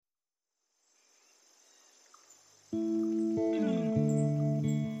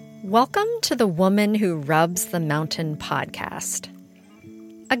Welcome to the Woman Who Rubs the Mountain podcast,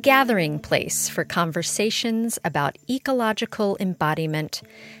 a gathering place for conversations about ecological embodiment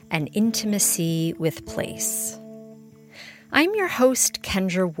and intimacy with place. I'm your host,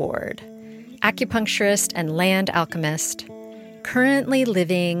 Kendra Ward, acupuncturist and land alchemist, currently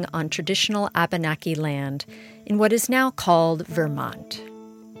living on traditional Abenaki land in what is now called Vermont.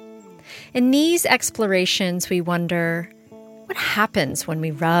 In these explorations, we wonder, what happens when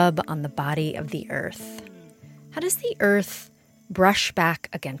we rub on the body of the earth? How does the earth brush back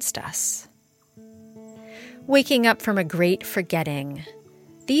against us? Waking up from a great forgetting,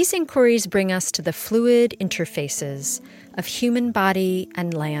 these inquiries bring us to the fluid interfaces of human body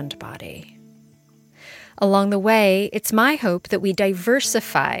and land body. Along the way, it's my hope that we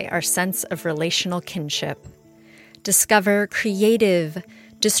diversify our sense of relational kinship, discover creative,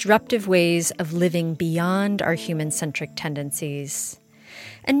 disruptive ways of living beyond our human-centric tendencies,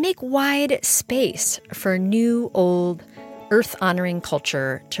 and make wide space for a new, old, earth-honoring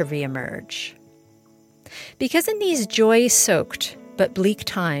culture to reemerge. Because in these joy-soaked but bleak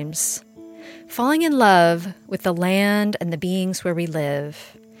times, falling in love with the land and the beings where we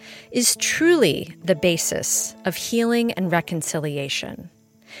live is truly the basis of healing and reconciliation,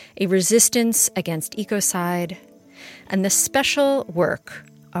 a resistance against ecocide, and the special work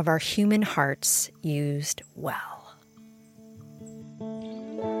of our human hearts used well.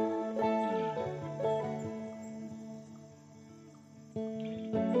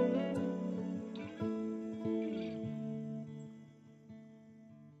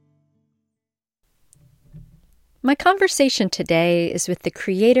 My conversation today is with the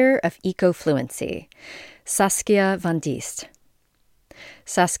creator of Ecofluency, Saskia von Diest.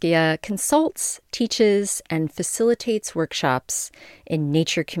 Saskia consults, teaches, and facilitates workshops in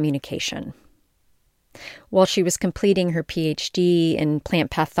nature communication. While she was completing her PhD in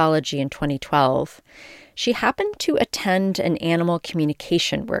plant pathology in 2012, she happened to attend an animal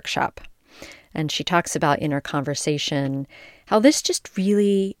communication workshop. And she talks about in her conversation how this just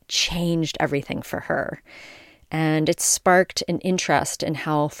really changed everything for her. And it sparked an interest in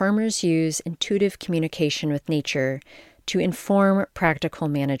how farmers use intuitive communication with nature to inform practical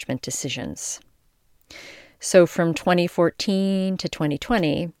management decisions. So from 2014 to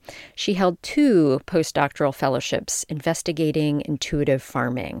 2020, she held 2 postdoctoral fellowships investigating intuitive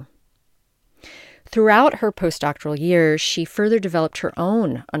farming. Throughout her postdoctoral years, she further developed her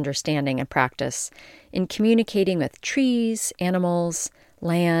own understanding and practice in communicating with trees, animals,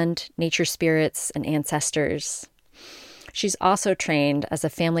 land, nature spirits, and ancestors. She's also trained as a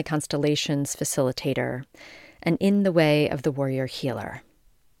family constellations facilitator and in the way of the warrior healer.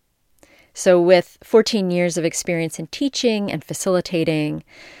 So with 14 years of experience in teaching and facilitating,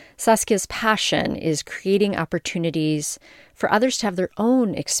 Saskia's passion is creating opportunities for others to have their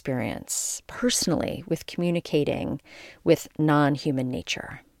own experience personally with communicating with non-human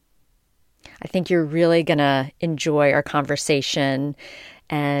nature. I think you're really going to enjoy our conversation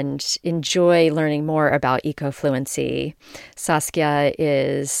and enjoy learning more about Ecofluency. Saskia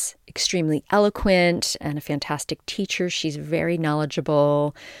is extremely eloquent and a fantastic teacher. She's very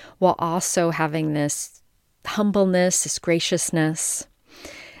knowledgeable while also having this humbleness, this graciousness.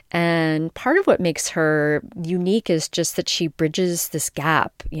 And part of what makes her unique is just that she bridges this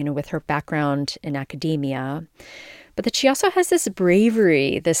gap, with her background in academia, but that she also has this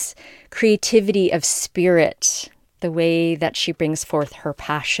bravery, this creativity of spirit, the way that she brings forth her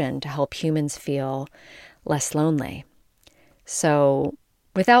passion to help humans feel less lonely. So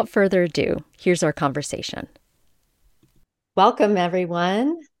without further ado, here's our conversation. Welcome,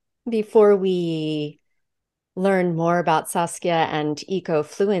 everyone. Before we learn more about Saskia and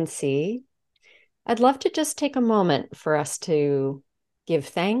Ecofluency, I'd love to just take a moment for us to give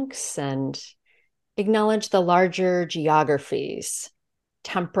thanks and acknowledge the larger geographies,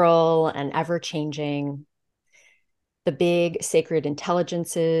 temporal and ever-changing, the big sacred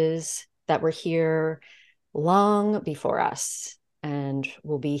intelligences that were here long before us and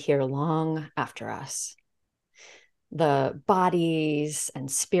will be here long after us. The bodies and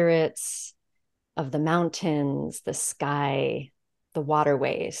spirits of the mountains, the sky, the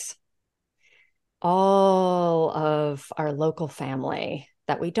waterways, all of our local family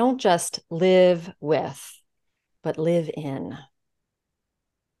that we don't just live with, but live in.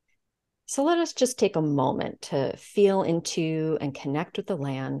 So let us just take a moment to feel into and connect with the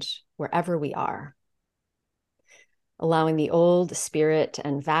land wherever we are, allowing the old spirit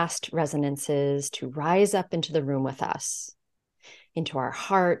and vast resonances to rise up into the room with us, into our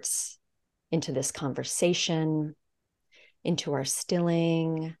hearts, into this conversation, into our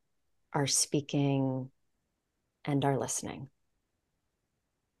stilling, our speaking, and are listening.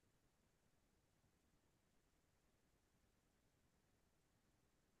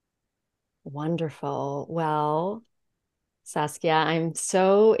 Wonderful. Well, Saskia, I'm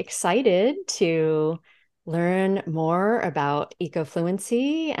so excited to learn more about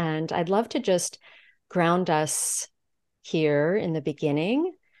Ecofluency, and I'd love to just ground us here in the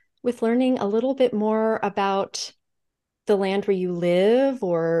beginning with learning a little bit more about the land where you live,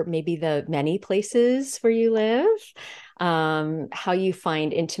 or maybe the many places where you live, how you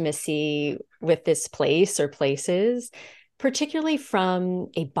find intimacy with this place or places, particularly from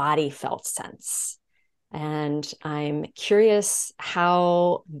a body felt sense. And I'm curious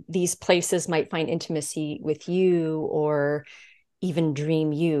how these places might find intimacy with you or even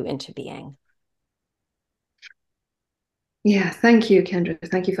dream you into being. Yeah, thank you, Kendra.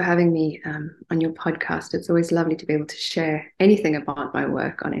 Thank you for having me on your podcast. It's always lovely to be able to share anything about my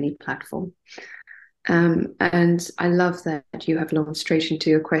work on any platform. And I love that you have launched straight into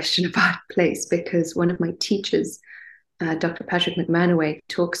your question about place, because one of my teachers, Dr. Patrick McManaway,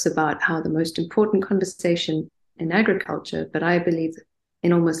 talks about how the most important conversation in agriculture, but I believe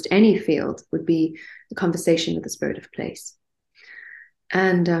in almost any field, would be the conversation with the spirit of place.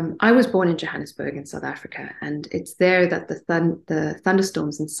 And I was born in Johannesburg in South Africa, and it's there that the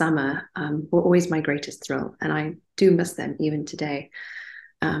thunderstorms in summer were always my greatest thrill, and I do miss them even today.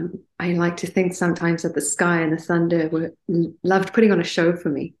 I like to think sometimes that the sky and the thunder loved putting on a show for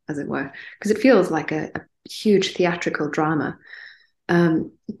me, as it were, because it feels like a huge theatrical drama.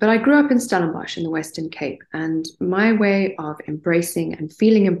 But I grew up in Stellenbosch in the Western Cape, and my way of embracing and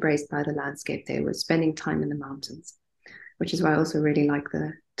feeling embraced by the landscape there was spending time in the mountains, which is why I also really like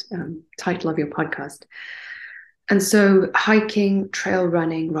the title of your podcast. And so hiking, trail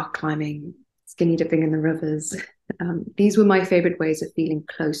running, rock climbing, skinny dipping in the rivers, these were my favorite ways of feeling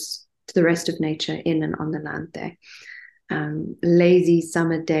close to the rest of nature in and on the land there. Lazy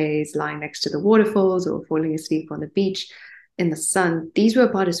summer days lying next to the waterfalls or falling asleep on the beach in the sun, these were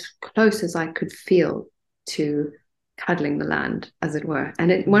about as close as I could feel to cuddling the land, as it were.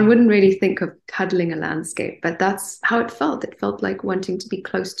 And one wouldn't really think of cuddling a landscape, but that's how it felt. It felt like wanting to be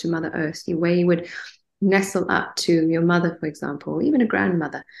close to Mother Earth, where you would nestle up to your mother, for example, or even a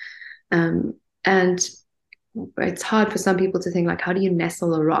grandmother. And it's hard for some people to think, like, how do you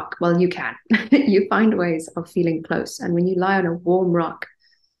nestle a rock? Well, you can. You find ways of feeling close. And when you lie on a warm rock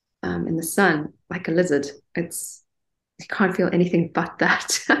in the sun, like a lizard, you can't feel anything but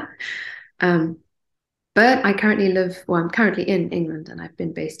that. But I'm currently in England, and I've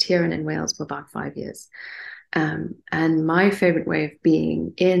been based here and in Wales for about 5 years. And my favorite way of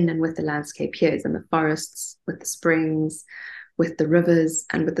being in and with the landscape here is in the forests, with the springs, with the rivers,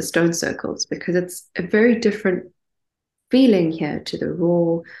 and with the stone circles, because it's a very different feeling here to the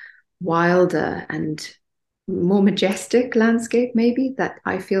raw, wilder, and more majestic landscape, maybe, that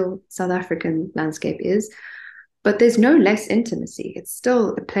I feel South African landscape is. But there's no less intimacy. It's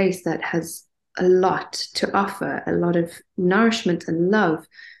still a place that has a lot to offer, a lot of nourishment and love,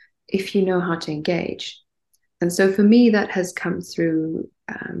 if you know how to engage. And so for me, that has come through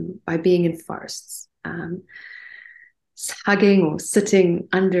by being in forests, hugging or sitting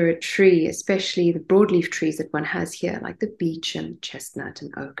under a tree, especially the broadleaf trees that one has here, like the beech and chestnut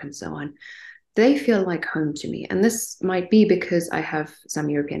and oak and so on. They feel like home to me. And this might be because I have some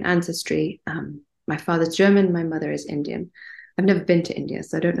European ancestry. My father's German, my mother is Indian. I've never been to India,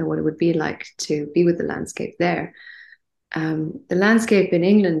 so I don't know what it would be like to be with the landscape there. The landscape in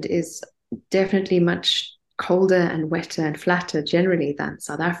England is definitely much colder and wetter and flatter generally than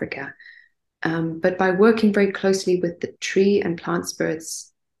South Africa. But by working very closely with the tree and plant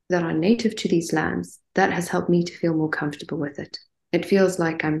spirits that are native to these lands, that has helped me to feel more comfortable with it. It feels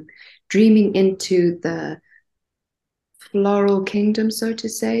like I'm dreaming into the floral kingdom, so to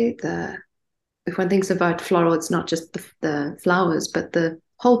say. If one thinks about floral, it's not just the flowers, but the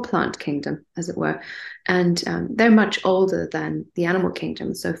whole plant kingdom, as it were. And they're much older than the animal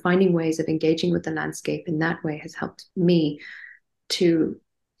kingdom. So finding ways of engaging with the landscape in that way has helped me to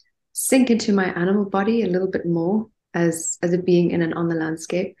sink into my animal body a little bit more as a being in and on the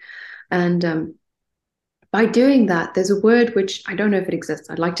landscape. And by doing that, there's a word which I don't know if it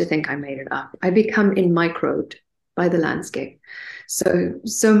exists. I'd like to think I made it up. I become microbed by the landscape.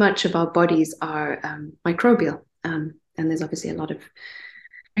 So much of our bodies are microbial. And there's obviously a lot of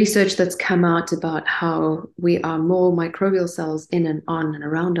research that's come out about how we are more microbial cells in and on and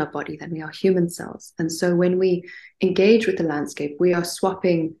around our body than we are human cells. And so when we engage with the landscape, we are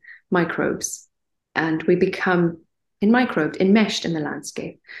swapping microbes, and we become enmeshed in the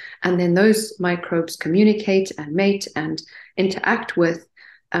landscape. And then those microbes communicate and mate and interact with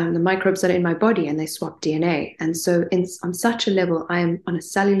the microbes that are in my body, and they swap DNA. And so on such a level, I am on a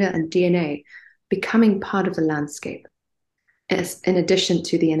cellular and DNA becoming part of the landscape, as in addition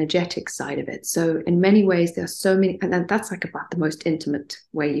to the energetic side of it. So in many ways, there are so many, and that's like about the most intimate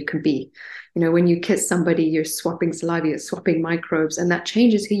way you can be. You know, when you kiss somebody, you're swapping saliva, you're swapping microbes, and that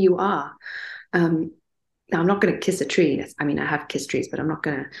changes who you are. Now, I'm not going to kiss a tree. I mean, I have kissed trees, but I'm not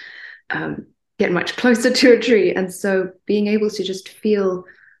going to get much closer to a tree. And so being able to just feel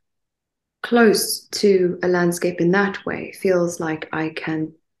close to a landscape in that way feels like I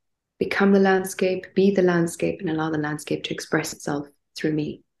can become the landscape, be the landscape, and allow the landscape to express itself through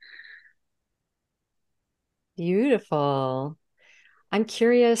me. Beautiful. I'm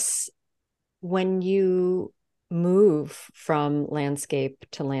curious, when you move from landscape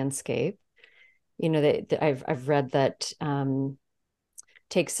to landscape, you know, I've read that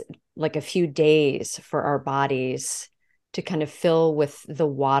takes like a few days for our bodies to kind of fill with the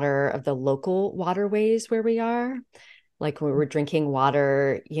water of the local waterways where we are. Like when we're drinking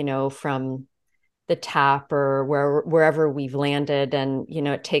water, you know, from the tap or wherever we've landed. And, you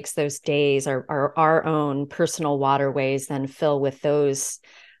know, it takes those days, our own personal waterways, then fill with those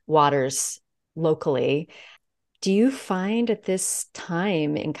waters locally. Do you find at this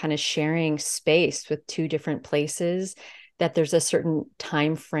time in kind of sharing space with two different places that there's a certain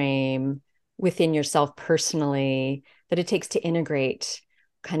time frame within yourself personally that it takes to integrate,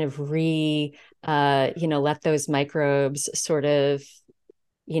 kind of let those microbes sort of,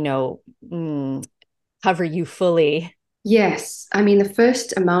 cover you fully? Yes. I mean, the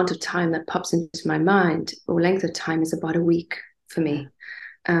first amount of time that pops into my mind, or length of time, is about a week for Yeah. me.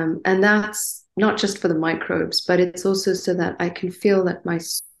 And that's not just for the microbes, but it's also so that I can feel that my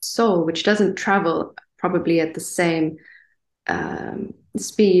soul, which doesn't travel probably at the same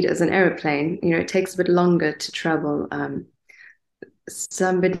speed as an aeroplane, you know, it takes a bit longer to travel.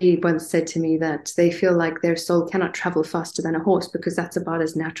 Somebody once said to me that they feel like their soul cannot travel faster than a horse, because that's about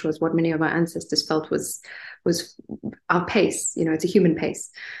as natural as what many of our ancestors felt was our pace. You know, it's a human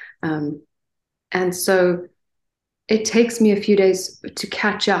pace. And so it takes me a few days to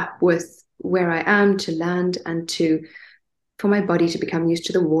catch up with where I am, to land, and for my body to become used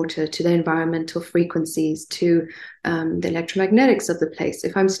to the water, to the environmental frequencies, to the electromagnetics of the place.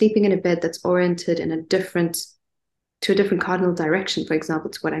 If I'm sleeping in a bed that's oriented in a different cardinal direction, for example,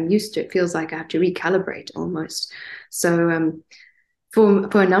 to what I'm used to, it feels like I have to recalibrate almost. So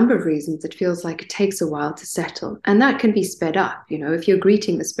for a number of reasons, it feels like it takes a while to settle. And that can be sped up. You know, if you're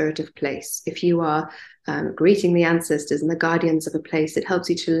greeting the spirit of place, if you are greeting the ancestors and the guardians of a place, it helps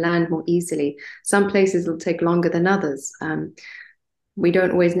you to land more easily. Some places will take longer than others. We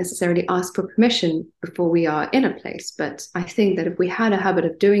don't always necessarily ask for permission before we are in a place, but I think that if we had a habit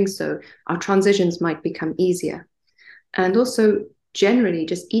of doing so, our transitions might become easier. And also, generally,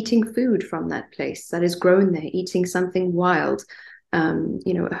 just eating food from that place that is grown there, eating something wild, a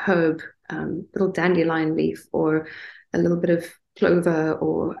herb, little dandelion leaf, or a little bit of clover,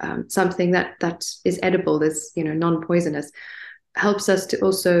 or something that is edible, that's, you know, non-poisonous, helps us to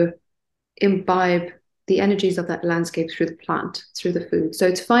also imbibe the energies of that landscape through the plant, through the food. So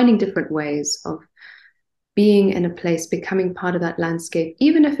it's finding different ways of being in a place, becoming part of that landscape,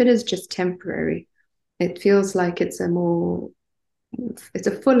 even if it is just temporary. It feels like it's a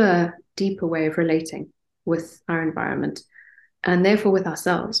fuller, deeper way of relating with our environment, and therefore with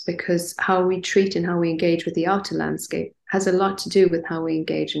ourselves, because how we treat and how we engage with the outer landscape has a lot to do with how we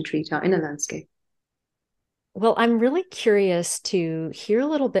engage and treat our inner landscape. Well, I'm really curious to hear a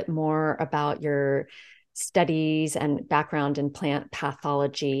little bit more about your studies and background in plant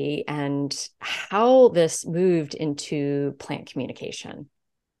pathology and how this moved into plant communication.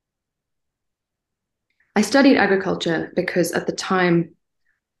 I studied agriculture because at the time,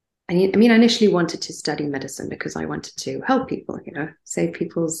 I initially wanted to study medicine because I wanted to help people, you know, save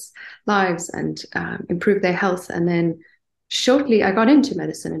people's lives and improve their health. And then shortly, I got into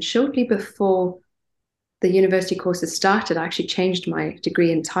medicine, and shortly before the university courses started, I actually changed my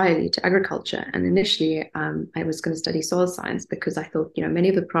degree entirely to agriculture. And initially, I was going to study soil science because I thought, you know, many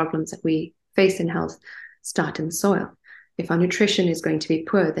of the problems that we face in health start in the soil. If our nutrition is going to be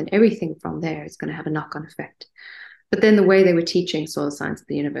poor, then everything from there is going to have a knock-on effect. But then the way they were teaching soil science at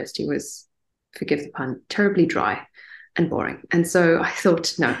the university was, forgive the pun, terribly dry and boring. And so I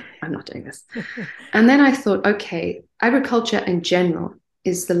thought, no, I'm not doing this. And then I thought, okay, agriculture in general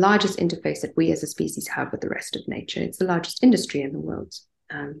is the largest interface that we as a species have with the rest of nature. It's the largest industry in the world.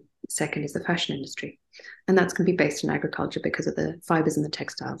 Second is the fashion industry. And that's going to be based on agriculture because of the fibers and the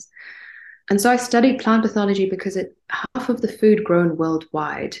textiles. And so I studied plant pathology because half of the food grown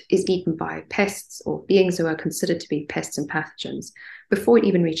worldwide is eaten by pests or beings who are considered to be pests and pathogens before it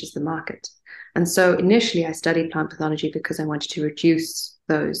even reaches the market. And so initially I studied plant pathology because I wanted to reduce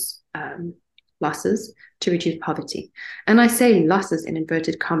those losses, to reduce poverty. And I say losses in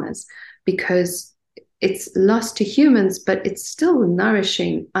inverted commas because it's loss to humans, but it's still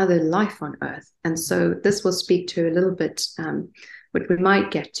nourishing other life on Earth. And so this will speak to a little bit what we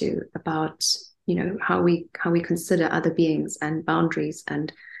might get to about, you know, how we consider other beings and boundaries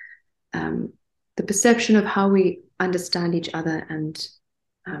and the perception of how we understand each other and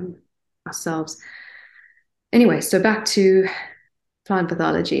ourselves. Anyway, so back to plant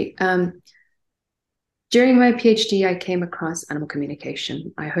pathology. During my PhD, I came across animal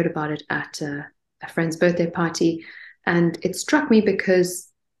communication. I heard about it at a friend's birthday party, and it struck me because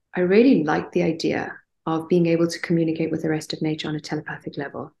I really liked the idea of being able to communicate with the rest of nature on a telepathic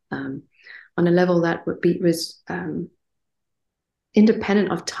level, on a level that was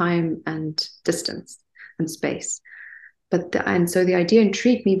independent of time and distance and space. And so the idea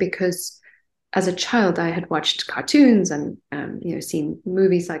intrigued me because as a child, I had watched cartoons and seen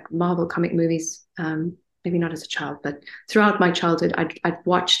movies like Marvel comic movies. Maybe not as a child, but throughout my childhood, I'd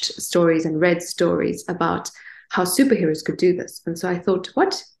watched stories and read stories about how superheroes could do this. And so I thought,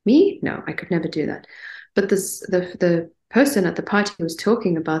 what? Me? No, I could never do that. But the person at the party who was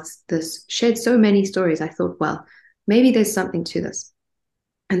talking about this shared so many stories. I thought, well, maybe there's something to this.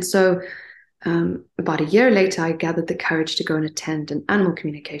 And so about a year later, I gathered the courage to go and attend an animal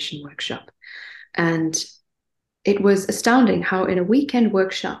communication workshop. And it was astounding how in a weekend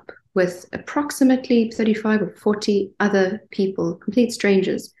workshop with approximately 35 or 40 other people, complete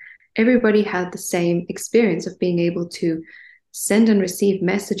strangers, everybody had the same experience of being able to send and receive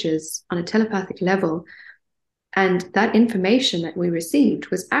messages on a telepathic level. And that information that we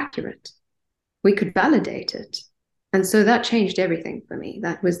received was accurate. We could validate it. And so that changed everything for me.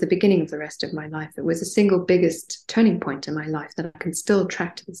 That was the beginning of the rest of my life. It was the single biggest turning point in my life that I can still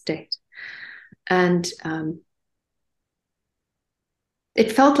track to this date. And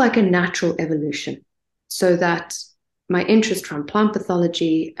it felt like a natural evolution, so that my interest from plant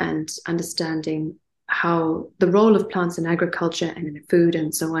pathology and understanding how the role of plants in agriculture and in food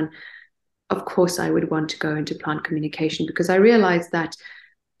and so on, of course, I would want to go into plant communication because I realized that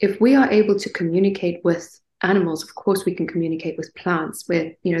if we are able to communicate with animals, of course, we can communicate with plants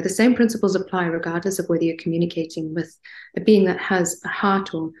where, you know, the same principles apply regardless of whether you're communicating with a being that has a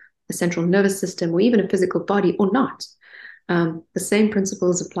heart or a central nervous system or even a physical body or not. The same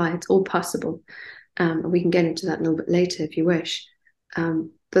principles apply. It's all possible. We can get into that a little bit later if you wish.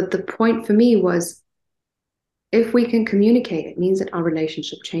 But the point for me was, if we can communicate, it means that our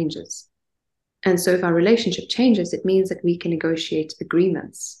relationship changes. And so if our relationship changes, it means that we can negotiate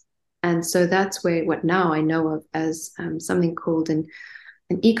agreements. And so that's where what now I know of as something called an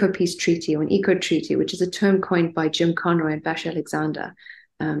eco-peace treaty or an eco-treaty, which is a term coined by Jim Conroy and Bash Alexander.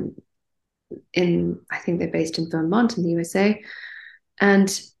 I think they're based in Vermont in the USA.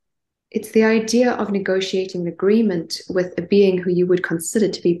 And it's the idea of negotiating an agreement with a being who you would consider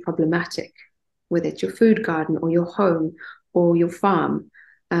to be problematic, whether it's your food garden or your home or your farm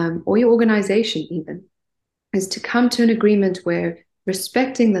or your organization even, is to come to an agreement where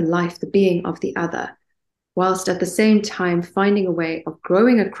respecting the life, the being of the other, whilst at the same time finding a way of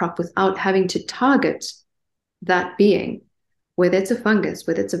growing a crop without having to target that being, whether it's a fungus,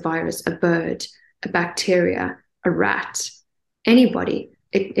 whether it's a virus, a bird, a bacteria, a rat, anybody.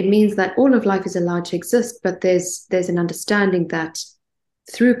 It means that all of life is allowed to exist, but there's an understanding that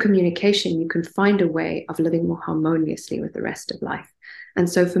through communication, you can find a way of living more harmoniously with the rest of life. And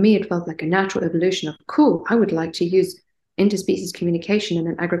so for me, it felt like a natural evolution of, cool, I would like to use interspecies communication in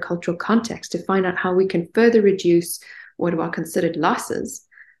an agricultural context to find out how we can further reduce what are considered losses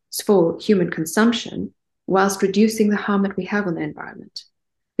for human consumption whilst reducing the harm that we have on the environment.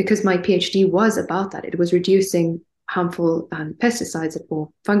 Because my PhD was about that. It was reducing harmful pesticides or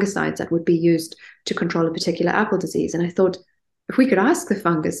fungicides that would be used to control a particular apple disease. And I thought, if we could ask the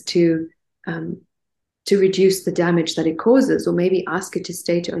fungus to reduce the damage that it causes, or maybe ask it to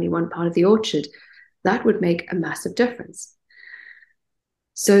stay to only one part of the orchard, that would make a massive difference.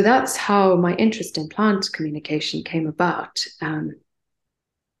 So that's how my interest in plant communication came about. And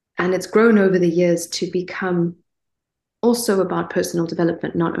it's grown over the years to become also about personal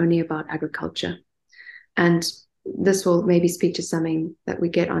development, not only about agriculture. And this will maybe speak to something that we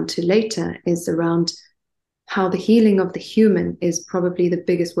get onto later, is around how the healing of the human is probably the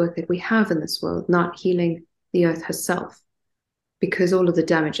biggest work that we have in this world, not healing the earth herself, because all of the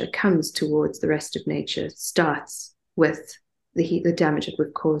damage that comes towards the rest of nature starts with the damage that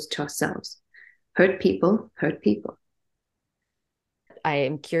we've caused to ourselves. Hurt people, hurt people. I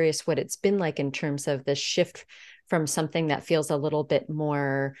am curious what it's been like in terms of the shift from something that feels a little bit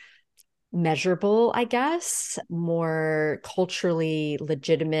more measurable, I guess, more culturally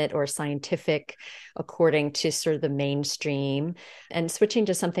legitimate or scientific according to sort of the mainstream, and switching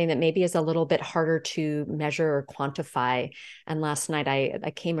to something that maybe is a little bit harder to measure or quantify. And last night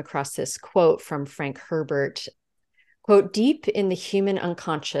I came across this quote from Frank Herbert. Quote, deep in the human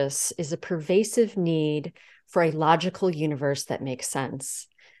unconscious is a pervasive need for a logical universe that makes sense.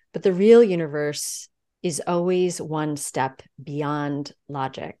 But the real universe is always one step beyond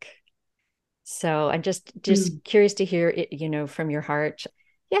logic. So I'm just curious to hear it, from your heart,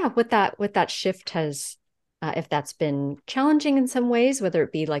 what that shift has, if that's been challenging in some ways, whether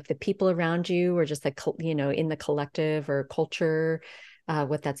it be like the people around you or just in the collective or culture,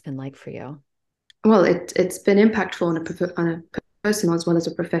 what that's been like for you. Well, it's been impactful on a personal as well as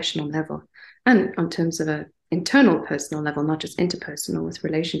a professional level, and in terms of an internal personal level, not just interpersonal with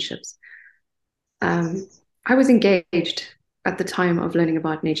relationships. I was engaged at the time of learning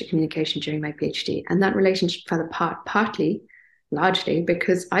about nature communication during my PhD, and that relationship fell apart largely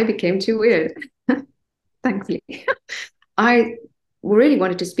because I became too weird. Thankfully, I really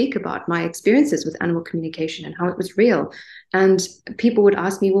wanted to speak about my experiences with animal communication and how it was real. And people would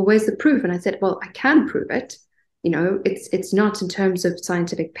ask me, well, where's the proof? And I said, well, I can prove it. It's not in terms of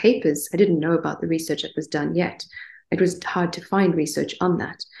scientific papers. I didn't know about the research that was done yet. It was hard to find research on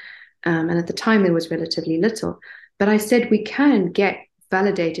that. And at the time, there was relatively little. But I said, we can get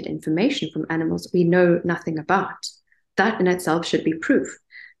validated information from animals we know nothing about. That in itself should be proof.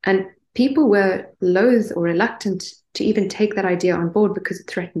 And people were loath or reluctant to even take that idea on board because it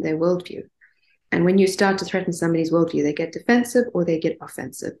threatened their worldview. And when you start to threaten somebody's worldview, they get defensive or they get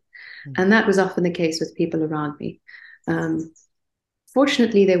offensive. Mm-hmm. And that was often the case with people around me.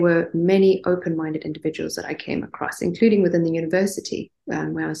 Fortunately, there were many open-minded individuals that I came across, including within the university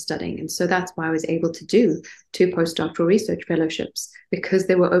where I was studying. And so that's why I was able to do 2 postdoctoral research fellowships, because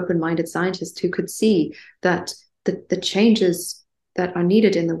there were open-minded scientists who could see that the changes that are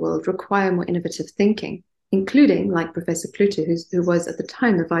needed in the world require more innovative thinking, including like Professor Kluter, who was at the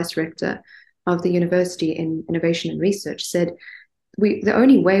time the vice rector of the university in innovation and research, said, the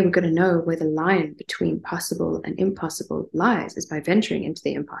only way we're going to know where the line between possible and impossible lies is by venturing into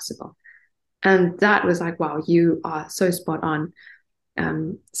the impossible. And that was like, wow, you are so spot on.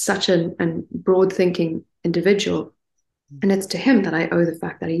 Such a broad thinking individual. And it's to him that I owe the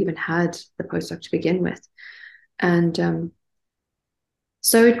fact that I even had the postdoc to begin with. And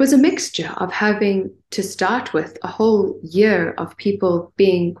so it was a mixture of having to start with a whole year of people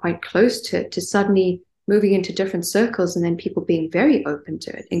being quite close to it, to suddenly moving into different circles, and then people being very open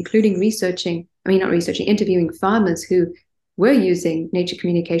to it, including interviewing farmers who were using nature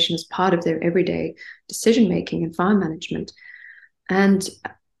communication as part of their everyday decision-making and farm management. And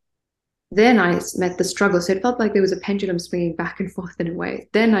then I met the struggle. So it felt like there was a pendulum swinging back and forth in a way.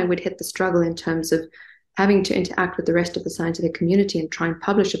 Then I would hit the struggle in terms of having to interact with the rest of the scientific community and try and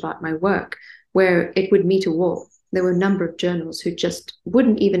publish about my work, where it would meet a wall. There were a number of journals who just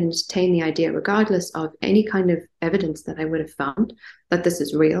wouldn't even entertain the idea, regardless of any kind of evidence that I would have found that this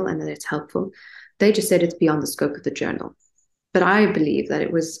is real and that it's helpful. They just said it's beyond the scope of the journal. But I believe that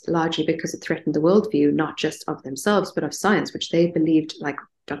it was largely because it threatened the worldview, not just of themselves, but of science, which they believed, like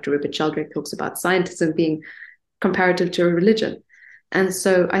Dr. Rupert Sheldrake talks about scientism being comparative to a religion. And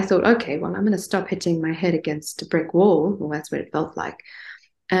so I thought, okay, well, I'm going to stop hitting my head against a brick wall. Well, that's what it felt like.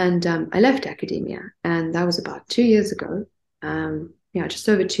 And I left academia, and that was about 2 years ago. Just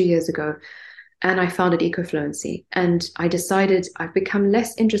over 2 years ago. And I founded Ecofluency. And I decided I've become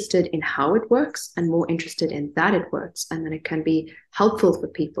less interested in how it works and more interested in that it works and that it can be helpful for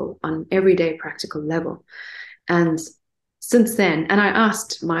people on an everyday practical level. And since then, and I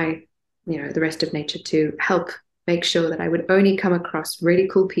asked the rest of nature to help make sure that I would only come across really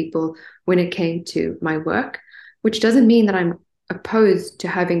cool people when it came to my work, which doesn't mean that I'm opposed to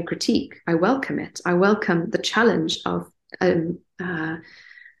having critique. I welcome it. I welcome the challenge of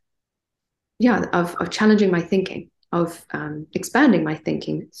challenging my thinking, of expanding my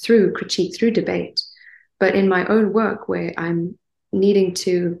thinking through critique, through debate. But in my own work, where I'm needing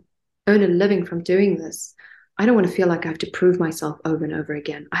to earn a living from doing this, I don't want to feel like I have to prove myself over and over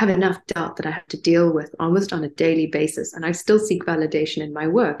again. I have enough doubt that I have to deal with almost on a daily basis, and I still seek validation in my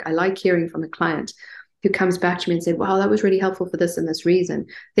work. I like hearing from a client who comes back to me and said, wow, that was really helpful for this and this reason.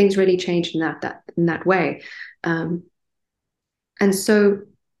 Things really changed in that way. And so,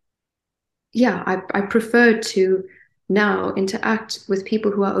 I prefer to now interact with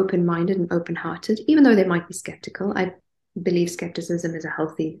people who are open-minded and open-hearted, even though they might be skeptical. believe skepticism is a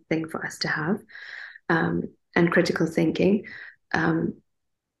healthy thing for us to have, and critical thinking.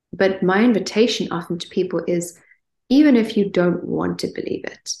 But my invitation often to people is, even if you don't want to believe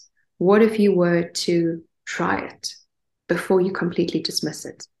it, what if you were to try it before you completely dismiss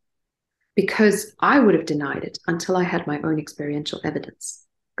it? Because I would have denied it until I had my own experiential evidence.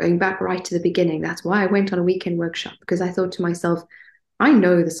 Going back right to the beginning, that's why I went on a weekend workshop, because I thought to myself, I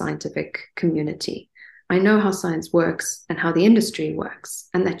know the scientific community. I know how science works and how the industry works,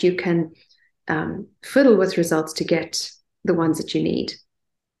 and that you can fiddle with results to get the ones that you need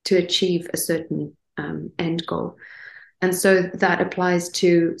to achieve a certain end goal. And so that applies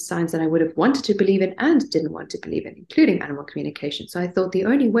to science that I would have wanted to believe in and didn't want to believe in, including animal communication. So I thought the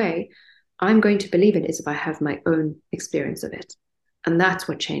only way I'm going to believe it is if I have my own experience of it. And that's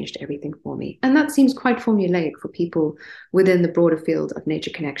what changed everything for me. And that seems quite formulaic for people within the broader field of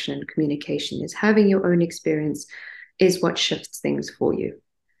nature connection and communication, is having your own experience is what shifts things for you.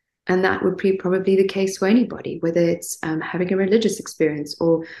 And that would be probably the case for anybody, whether it's having a religious experience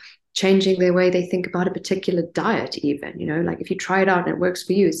or changing their way they think about a particular diet, even, like if you try it out and it works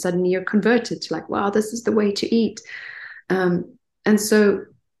for you, suddenly you're converted to like, wow, this is the way to eat. And so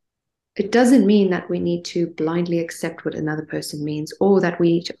it doesn't mean that we need to blindly accept what another person means, or that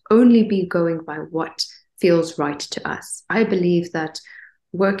we need to only be going by what feels right to us. I believe that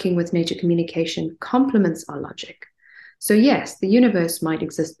working with nature communication complements our logic. So yes, the universe might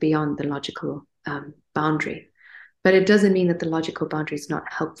exist beyond the logical boundary, but it doesn't mean that the logical boundary is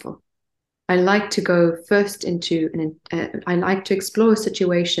not helpful. I like to go first into I like to explore a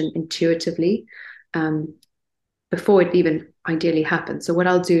situation intuitively before it even ideally happens. So what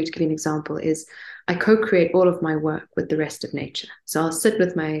I'll do, to give you an example, is I co-create all of my work with the rest of nature. So I'll sit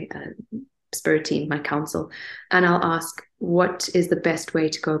with my spirit team, my council, and I'll ask, what is the best way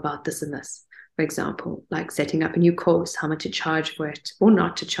to go about this and this? For example, like setting up a new course, how much to charge for it or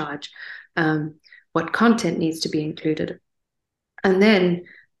not to charge, what content needs to be included. And then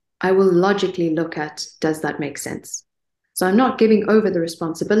I will logically look at, does that make sense? So I'm not giving over the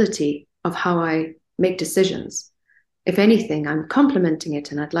responsibility of how I make decisions. If anything, I'm complementing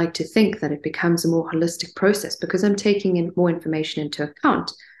it, and I'd like to think that it becomes a more holistic process because I'm taking in more information into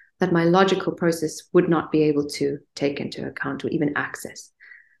account that my logical process would not be able to take into account or even access.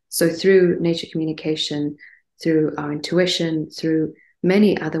 So through nature communication, through our intuition, through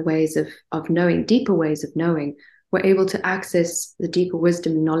many other ways of knowing, deeper ways of knowing, we're able to access the deeper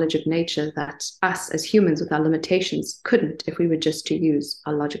wisdom and knowledge of nature that us as humans with our limitations couldn't if we were just to use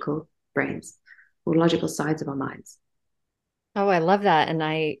our logical brains or logical sides of our minds. Oh, I love that.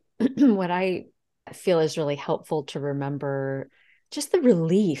 And what I feel is really helpful to remember, just the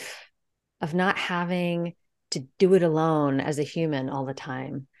relief of not having to do it alone as a human all the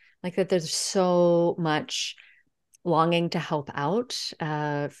time. Like that there's so much longing to help out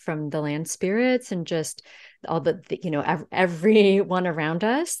from the land spirits and just all everyone around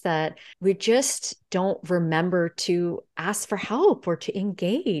us, that we just don't remember to ask for help or to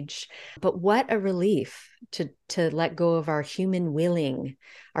engage. But what a relief to let go of our human willing,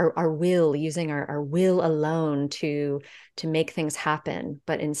 our will, using our will alone to make things happen,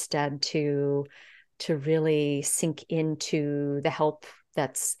 but instead to really sink into the help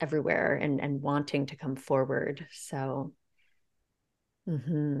that's everywhere and wanting to come forward. So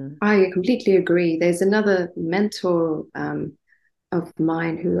I completely agree. There's another mentor of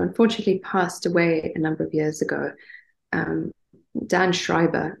mine who unfortunately passed away a number of years ago, Dan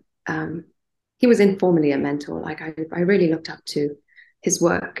Schreiber. He was informally a mentor. Like I really looked up to his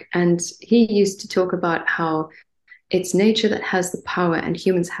work, and he used to talk about how it's nature that has the power and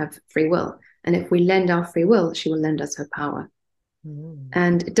humans have free will. And if we lend our free will, she will lend us her power.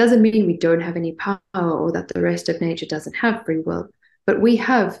 And it doesn't mean we don't have any power or that the rest of nature doesn't have free will, but we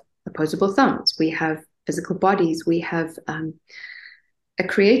have opposable thumbs, we have physical bodies, we have a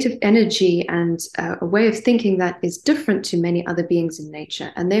creative energy and a way of thinking that is different to many other beings in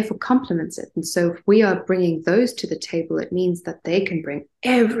nature and therefore complements it. And so if we are bringing those to the table, it means that they can bring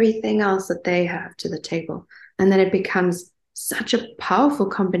everything else that they have to the table. And then it becomes such a powerful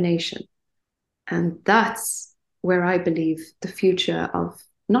combination. And that's where I believe the future of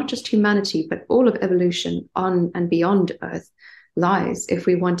not just humanity, but all of evolution on and beyond Earth lies, if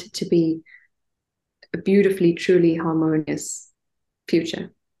we want it to be a beautifully, truly harmonious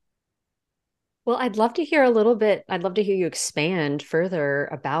future. Well, I'd love to hear you expand further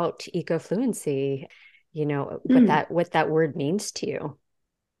about ecofluency, what that word means to you.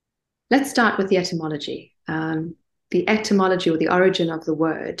 Let's start with the etymology. The etymology, or the origin of the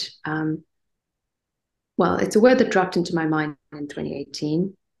word. Well, it's a word that dropped into my mind in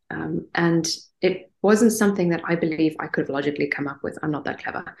 2018. And it wasn't something that I believe I could have logically come up with. I'm not that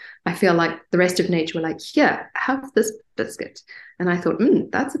clever. I feel like the rest of nature were like, here, have this biscuit. And I thought,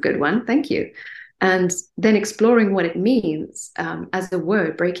 that's a good one. Thank you. And then exploring what it means as a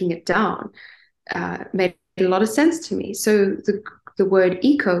word, breaking it down, made a lot of sense to me. So the word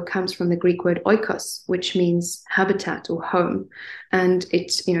eco comes from the Greek word oikos, which means habitat or home. And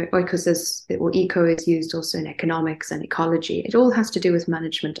it's, oikos is, or eco is used also in economics and ecology. It all has to do with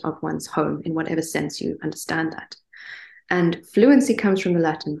management of one's home in whatever sense you understand that. And fluency comes from the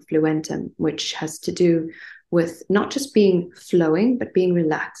Latin fluentum, which has to do with not just being flowing, but being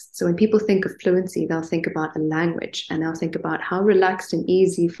relaxed. So when people think of fluency, they'll think about a language and they'll think about how relaxed and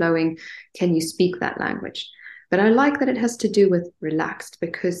easy flowing can you speak that language. But I like that it has to do with relaxed,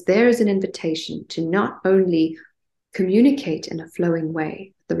 because there is an invitation to not only communicate in a flowing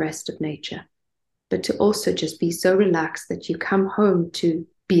way with the rest of nature, but to also just be so relaxed that you come home to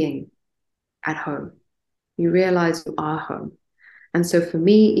being at home. You realize you are home. And so for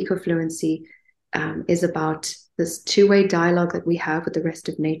me, ecofluency is about this two-way dialogue that we have with the rest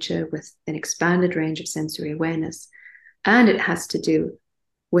of nature with an expanded range of sensory awareness. And it has to do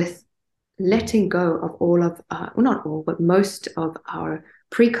with letting go of all of our, well, not all, but most of our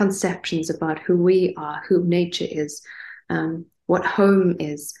preconceptions about who we are, who nature is, what home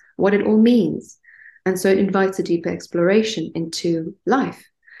is, what it all means. And so it invites a deeper exploration into life.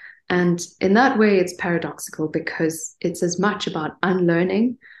 And in that way, it's paradoxical, because it's as much about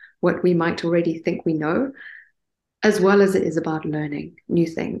unlearning what we might already think we know, as well as it is about learning new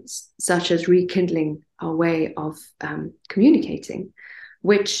things, such as rekindling our way of communicating,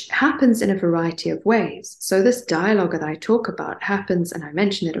 which happens in a variety of ways. So this dialogue that I talk about happens, and I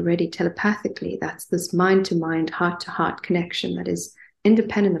mentioned it already, telepathically. That's this mind-to-mind, heart-to-heart connection that is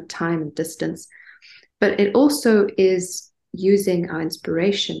independent of time and distance. But it also is using our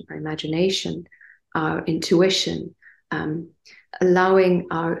inspiration, our imagination, our intuition, allowing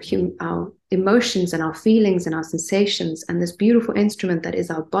our emotions and our feelings and our sensations and this beautiful instrument that is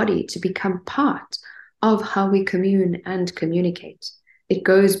our body to become part of how we commune and communicate. It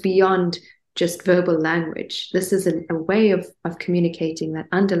goes beyond just verbal language. This is a way of communicating that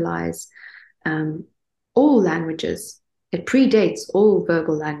underlies all languages. It predates all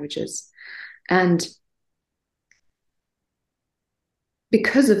verbal languages. And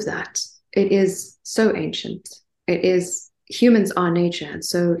because of that, it is so ancient. It is, humans are nature, and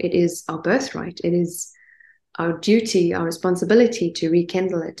so it is our birthright. It is our duty, our responsibility to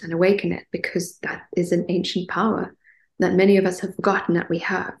rekindle it and awaken it, because that is an ancient power that many of us have forgotten that we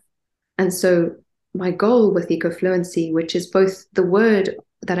have. And so my goal with Ecofluency, which is both the word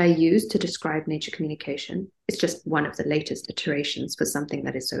that I use to describe nature communication, it's just one of the latest iterations for something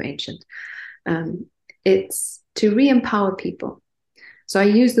that is so ancient. It's to re-empower people. So I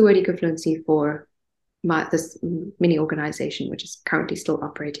use the word Ecofluency for this mini organization, which is currently still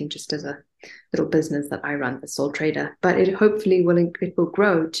operating just as a little business that I run, the Soul Trader. But it hopefully will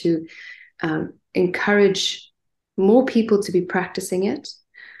grow to encourage more people to be practicing it.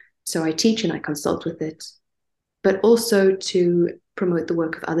 So I teach and I consult with it, but also to promote the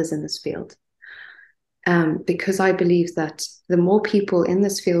work of others in this field. Because I believe that the more people in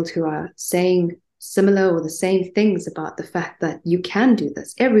this field who are saying similar or the same things about the fact that you can do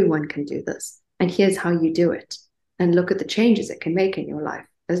this, everyone can do this, and here's how you do it, and look at the changes it can make in your life,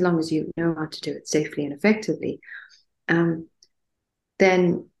 as long as you know how to do it safely and effectively,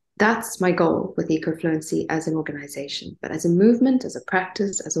 then that's my goal with Ecofluency as an organization. But as a movement, as a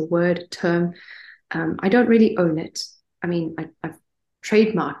practice, as a word, term, I don't really own it. I mean, I've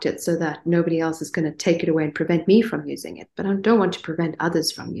trademarked it so that nobody else is going to take it away and prevent me from using it, but I don't want to prevent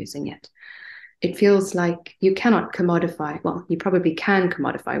others from using it. It feels like you cannot commodify, well, you probably can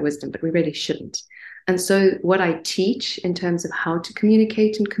commodify wisdom, but we really shouldn't. And so what I teach in terms of how to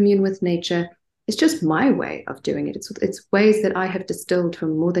communicate and commune with nature is just my way of doing it. It's ways that I have distilled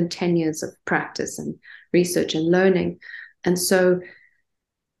from more than 10 years of practice and research and learning. And so,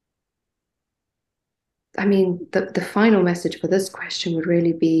 I mean, the final message for this question would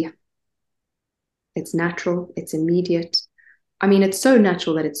really be, it's natural, it's immediate. I mean, it's so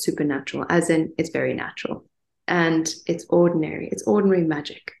natural that it's supernatural, as in it's very natural. And it's ordinary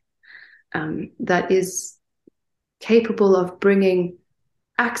magic that is capable of bringing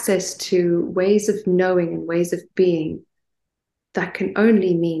access to ways of knowing and ways of being that can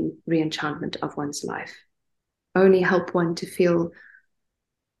only mean re-enchantment of one's life, only help one to feel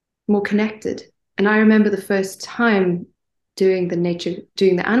more connected. And I remember the first time doing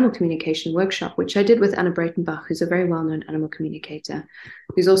the animal communication workshop, which I did with Anna Breitenbach, who's a very well-known animal communicator,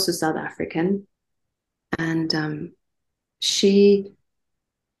 who's also South African. And she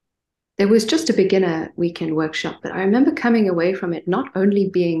It was just a beginner weekend workshop, but I remember coming away from it not only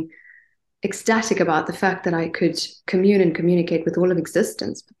being ecstatic about the fact that I could commune and communicate with all of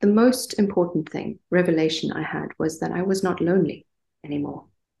existence, but the most important thing, revelation I had, was that I was not lonely anymore.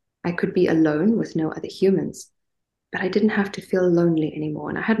 I could be alone with no other humans, but I didn't have to feel lonely anymore.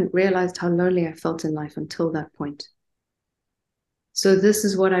 And I hadn't realized how lonely I felt in life until that point. So this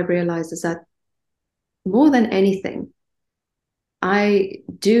is what I realized, is that more than anything, I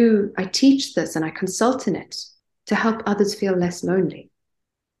teach this and I consult in it to help others feel less lonely.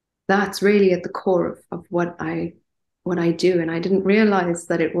 That's really at the core of what I do. And I didn't realize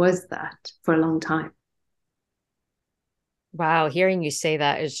that it was that for a long time. Wow, hearing you say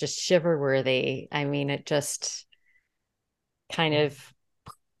that is just shiver worthy. I mean, it just kind of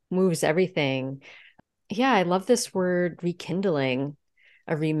moves everything. Yeah, I love this word rekindling,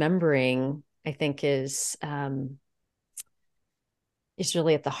 a remembering, I think is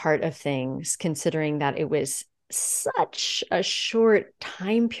really at the heart of things, considering that it was such a short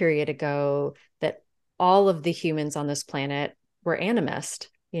time period ago that all of the humans on this planet were animist,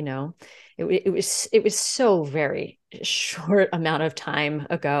 you know. It was so very short amount of time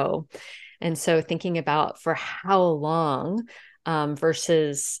ago. And so thinking about for how long,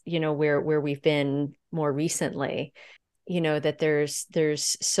 versus, where we've been more recently, that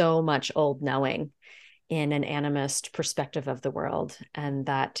there's so much old knowing in an animist perspective of the world, and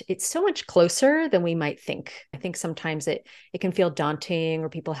that it's so much closer than we might think. I think sometimes it can feel daunting, or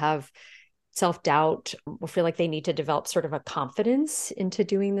people have self-doubt or feel like they need to develop sort of a confidence into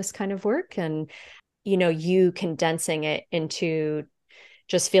doing this kind of work. And you condensing it into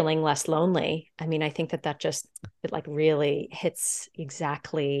just feeling less lonely. I mean, I think that just, it like really hits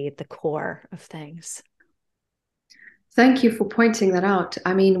exactly the core of things. Thank you for pointing that out.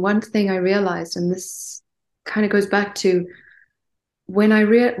 I mean, one thing I realized, and this kind of goes back to when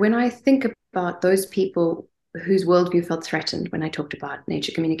I think about those people whose worldview felt threatened when I talked about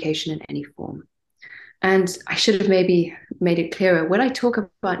nature communication in any form. And I should have maybe made it clearer. When I talk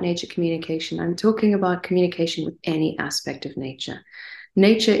about nature communication, I'm talking about communication with any aspect of nature.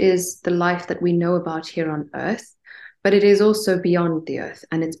 Nature is the life that we know about here on Earth, but it is also beyond the Earth,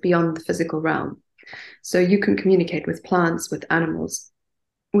 and it's beyond the physical realm. So you can communicate with plants, with animals,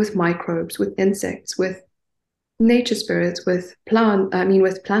 with microbes, with insects, with nature spirits, with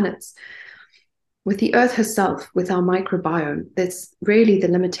planets, with the Earth herself, with our microbiome. That's really the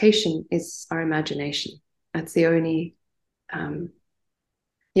limitation, is our imagination. That's the only, our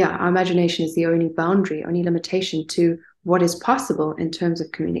imagination is the only boundary, only limitation to what is possible in terms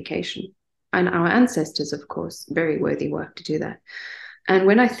of communication. And our ancestors, of course, very worthy work to do that. And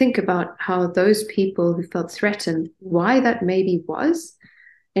when I think about how those people who felt threatened, why that maybe was,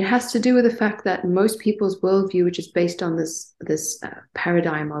 it has to do with the fact that most people's worldview, which is based on this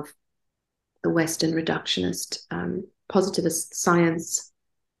paradigm of the Western reductionist, positivist science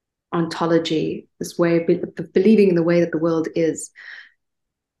ontology, this way of believing in the way that the world is,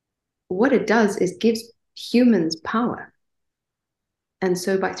 what it does is gives humans power. And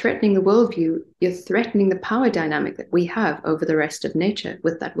so by threatening the worldview, you're threatening the power dynamic that we have over the rest of nature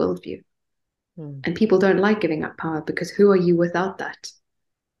with that worldview. And people don't like giving up power, because who are you without that?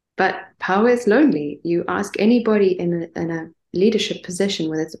 But power is lonely. You ask anybody in a leadership position,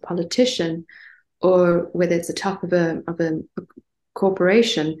 whether it's a politician or whether it's the top of a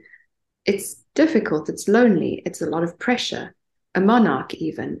corporation, it's difficult, it's lonely, it's a lot of pressure, a monarch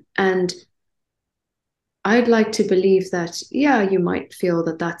even. And I'd like to believe that, yeah, you might feel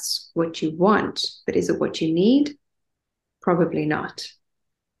that that's what you want, but is it what you need? Probably not.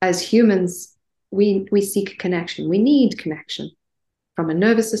 As humans, we seek connection. We need connection from a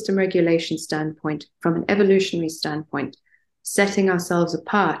nervous system regulation standpoint, from an evolutionary standpoint. Setting ourselves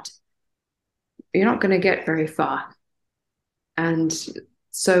apart, you're not going to get very far. And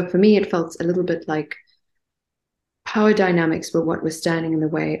so for me, it felt a little bit like power dynamics were what was standing in the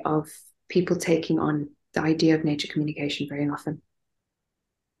way of people taking on the idea of nature communication very often.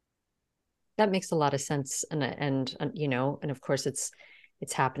 That makes a lot of sense. And of course it's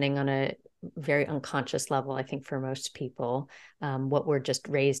happening on a very unconscious level, I think, for most people, what we're just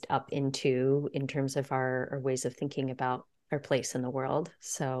raised up into in terms of our ways of thinking about our place in the world.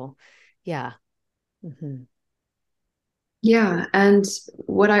 So, yeah. Mm-hmm. Yeah. And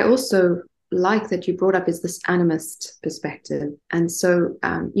what I also like that you brought up is this animist perspective. And so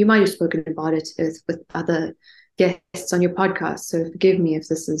you might have spoken about it with other guests on your podcast. So forgive me if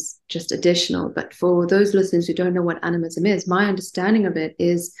this is just additional. But for those listeners who don't know what animism is, my understanding of it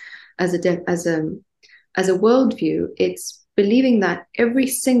is as a worldview, it's believing that every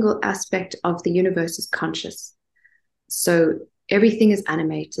single aspect of the universe is conscious. So everything is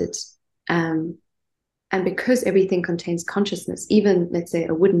animated. Um, and because everything contains consciousness, even let's say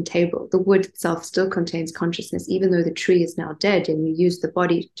a wooden table, the wood itself still contains consciousness, even though the tree is now dead and you use the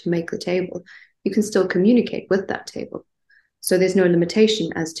body to make the table, you can still communicate with that table. So there's no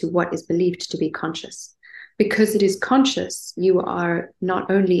limitation as to what is believed to be conscious. Because it is conscious, you are not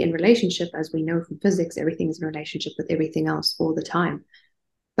only in relationship, as we know from physics, everything is in relationship with everything else all the time,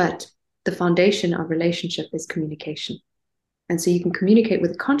 but the foundation of relationship is communication. And so you can communicate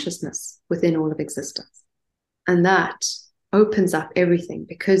with consciousness within all of existence. And that opens up everything,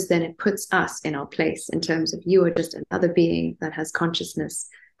 because then it puts us in our place in terms of you are just another being that has consciousness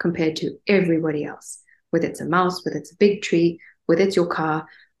compared to everybody else, whether it's a mouse, whether it's a big tree, whether it's your car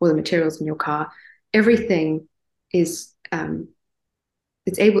or the materials in your car. Everything is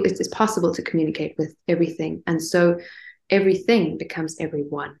it's possible to communicate with everything. And so everything becomes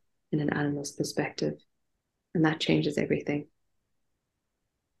everyone in an animal's perspective. And that changes everything.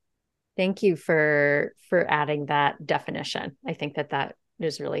 Thank you for adding that definition. I think that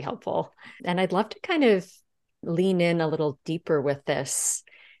is really helpful. And I'd love to kind of lean in a little deeper with this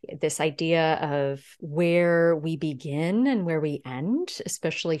idea of where we begin and where we end,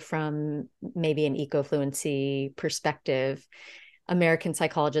 especially from maybe an ecofluency perspective. American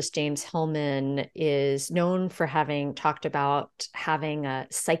psychologist James Hillman is known for having talked about having a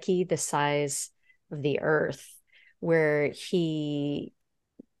psyche the size of the earth, where he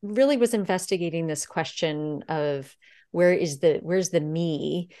really was investigating this question of where's the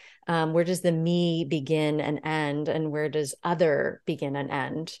me, where does the me begin and end, and where does other begin and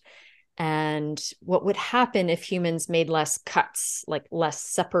end, and what would happen if humans made less cuts, like less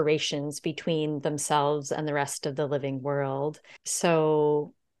separations between themselves and the rest of the living world.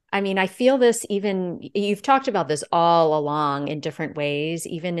 So I mean, I feel this, even you've talked about this all along in different ways,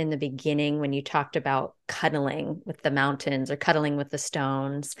 even in the beginning when you talked about cuddling with the mountains or cuddling with the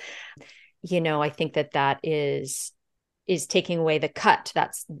stones. I think that is taking away the cut,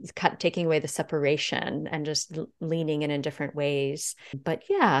 taking away the separation and just leaning in different ways. But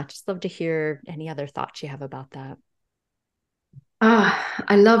yeah, just love to hear any other thoughts you have about that.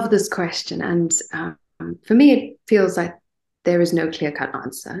 I love this question. And for me, it feels like there is no clear-cut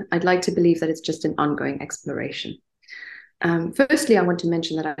answer. I'd like to believe that it's just an ongoing exploration. Firstly, I want to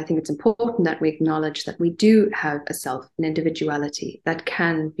mention that I think it's important that we acknowledge that we do have a self, an individuality that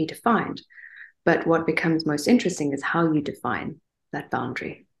can be defined. But what becomes most interesting is how you define that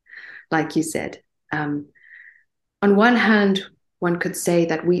boundary. Like you said, on one hand, one could say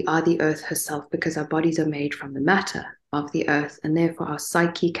that we are the earth herself because our bodies are made from the matter of the earth, and therefore our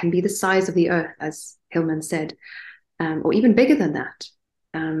psyche can be the size of the earth, as Hillman said, or even bigger than that.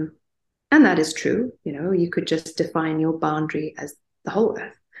 And that is true. You could just define your boundary as the whole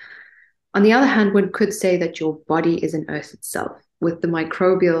earth. On the other hand, one could say that your body is an earth itself, with the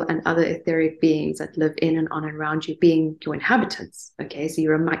microbial and other etheric beings that live in and on and around you being your inhabitants. Okay, so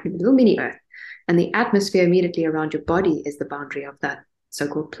you're a little mini earth. And the atmosphere immediately around your body is the boundary of that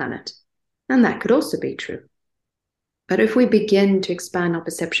so-called planet. And that could also be true. But if we begin to expand our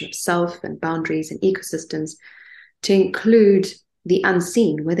perception of self and boundaries and ecosystems to include the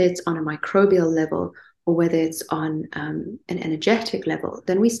unseen, whether it's on a microbial level or whether it's on an energetic level,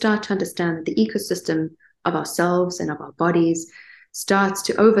 then we start to understand that the ecosystem of ourselves and of our bodies starts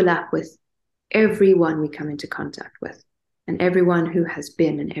to overlap with everyone we come into contact with, and everyone who has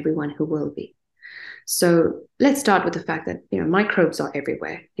been and everyone who will be. So let's start with the fact that microbes are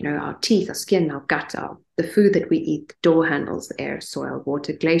everywhere. Our teeth, our skin, our gut, the food that we eat, the door handles, the air, soil,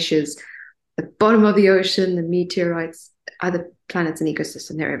 water, glaciers, the bottom of the ocean, the meteorites, other planets and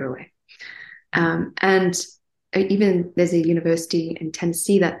ecosystem, they're everywhere. And even there's a university in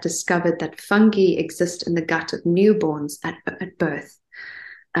Tennessee that discovered that fungi exist in the gut of newborns at birth,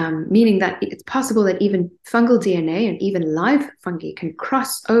 meaning that it's possible that even fungal DNA and even live fungi can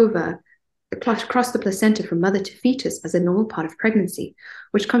cross the placenta from mother to fetus as a normal part of pregnancy,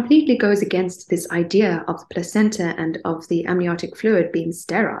 which completely goes against this idea of the placenta and of the amniotic fluid being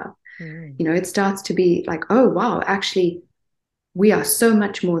sterile. It starts to be like, oh, wow, actually, we are so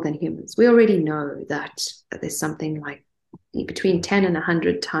much more than humans. We already know that there's something like between 10 and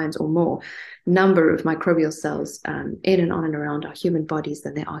 100 times or more number of microbial cells in and on and around our human bodies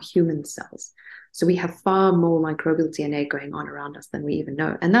than there are human cells. So we have far more microbial DNA going on around us than we even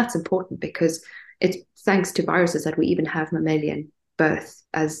know. And that's important because it's thanks to viruses that we even have mammalian birth,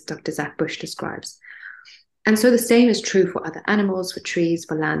 as Dr. Zach Bush describes. And so the same is true for other animals, for trees,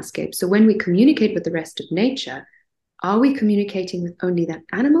 for landscapes. So when we communicate with the rest of nature, are we communicating with only that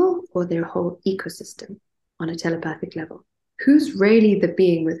animal or their whole ecosystem on a telepathic level? Who's really the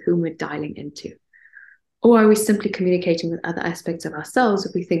being with whom we're dialing into? Or are we simply communicating with other aspects of ourselves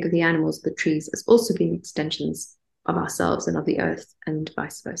if we think of the animals, the trees, as also being extensions of ourselves and of the earth, and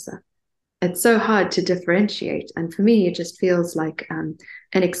vice versa? It's so hard to differentiate. And for me, it just feels like an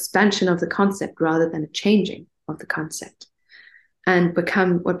expansion of the concept rather than a changing of the concept. And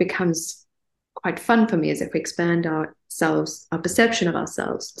what becomes quite fun for me is if we expand ourselves, our perception of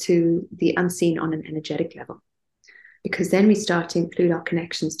ourselves, to the unseen on an energetic level. Because then we start to include our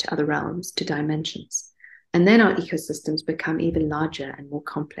connections to other realms, to dimensions. And then our ecosystems become even larger and more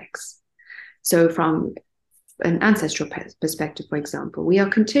complex. So from an ancestral perspective, for example, we are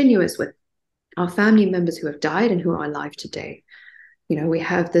continuous with our family members who have died and who are alive today. We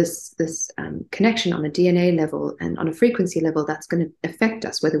have this connection on a DNA level and on a frequency level that's going to affect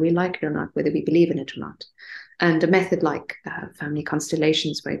us, whether we like it or not, whether we believe in it or not. And a method like family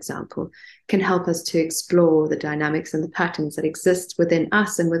constellations, for example, can help us to explore the dynamics and the patterns that exist within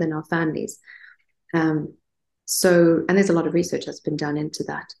us and within our families. And there's a lot of research that's been done into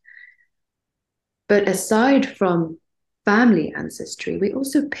that. But aside from family ancestry, we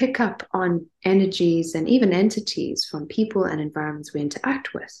also pick up on energies and even entities from people and environments we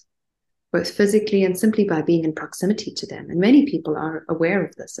interact with, both physically and simply by being in proximity to them. And many people are aware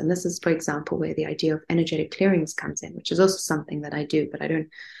of this. And this is, for example, where the idea of energetic clearings comes in, which is also something that I do, but I don't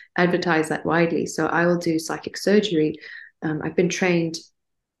advertise that widely. So I will do psychic surgery. I've been trained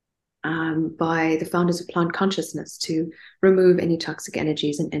by the founders of plant consciousness to remove any toxic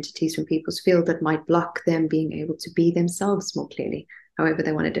energies and entities from people's field that might block them being able to be themselves more clearly, however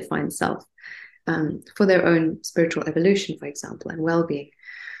they want to define self, for their own spiritual evolution, for example, and well-being.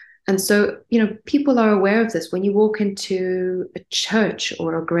 And so, people are aware of this. When you walk into a church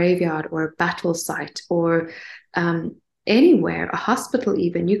or a graveyard or a battle site or anywhere, a hospital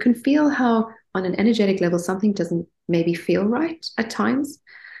even, you can feel how on an energetic level something doesn't maybe feel right at times.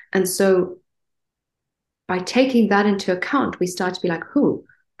 And so by taking that into account, we start to be like,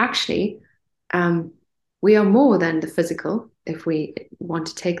 actually, we are more than the physical, if we want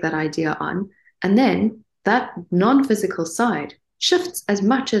to take that idea on. And then that non-physical side shifts as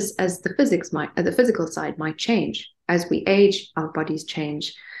much as the physical side might change. As we age, our bodies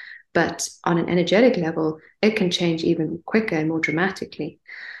change. But on an energetic level, it can change even quicker and more dramatically.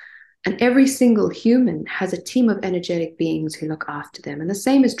 And every single human has a team of energetic beings who look after them. And the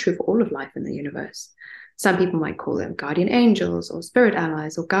same is true for all of life in the universe. Some people might call them guardian angels or spirit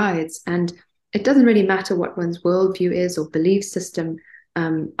allies or guides. And it doesn't really matter what one's worldview is or belief system.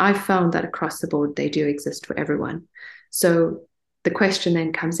 I've found that across the board, they do exist for everyone. So the question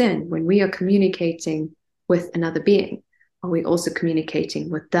then comes in, when we are communicating with another being, are we also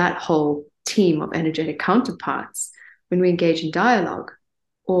communicating with that whole team of energetic counterparts when we engage in dialogue?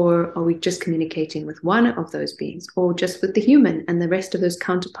 Or are we just communicating with one of those beings, or just with the human, and the rest of those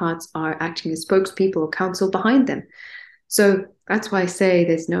counterparts are acting as spokespeople or counsel behind them? So that's why I say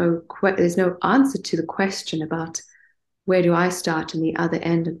there's no answer to the question about where do I start and the other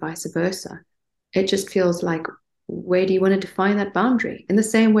end and vice versa. It just feels like, where do you want to define that boundary? In the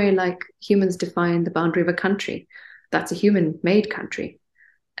same way like humans define the boundary of a country. That's a human-made country.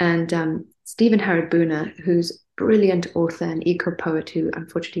 And Stephen Harrod-Booner, who's brilliant author and eco-poet who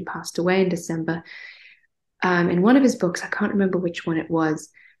unfortunately passed away in December. In one of his books, I can't remember which one it was,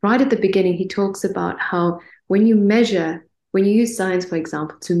 right at the beginning, he talks about how when you use science, for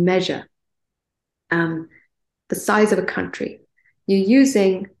example, to measure the size of a country, you're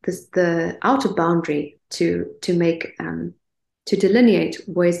using the outer boundary to delineate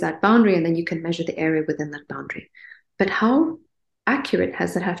where's that boundary, and then you can measure the area within that boundary. But how accurate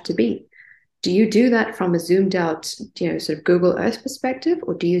has that have to be? Do you do that from a zoomed out, sort of Google Earth perspective,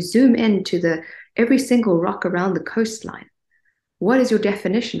 or do you zoom into every single rock around the coastline? What is your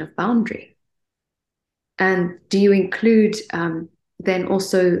definition of boundary? And do you include then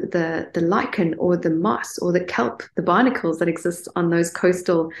also the lichen or the moss or the kelp, the barnacles that exist on those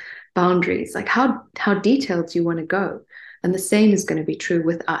coastal boundaries? Like how detailed do you want to go? And the same is going to be true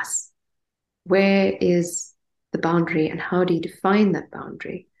with us. Where is the boundary and how do you define that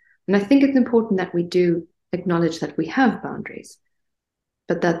boundary? And I think it's important that we do acknowledge that we have boundaries,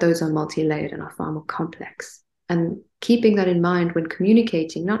 but that those are multi-layered and are far more complex. And keeping that in mind when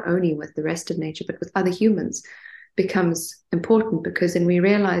communicating, not only with the rest of nature, but with other humans, becomes important, because then we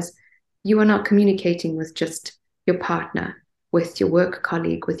realize you are not communicating with just your partner, with your work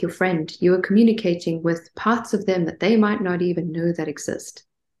colleague, with your friend. You are communicating with parts of them that they might not even know that exist.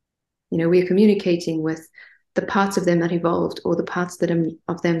 We are communicating with the parts of them that evolved, or the parts of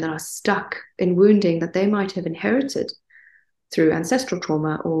them that are stuck in wounding that they might have inherited through ancestral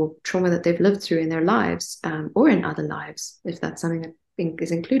trauma or trauma that they've lived through in their lives, or in other lives, if that's something that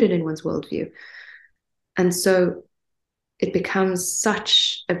is included in one's worldview. And so it becomes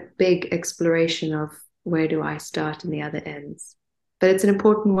such a big exploration of where do I start in the other ends. But it's an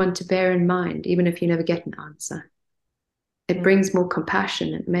important one to bear in mind, even if you never get an answer. It brings more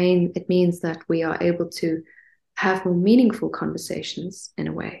compassion. It means that we are able to have more meaningful conversations in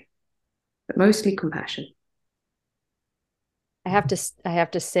a way, but mostly compassion. I have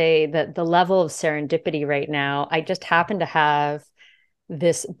to say that the level of serendipity right now, I just happen to have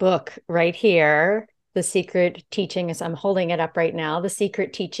this book right here, The Secret Teachings. I'm holding it up right now, The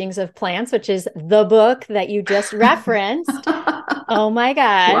Secret Teachings of Plants, which is the book that you just referenced. Oh my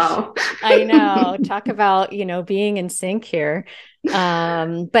gosh. Wow. I know. Talk about, being in sync here.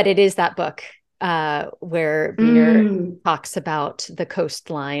 But it is that book where Wiener talks about the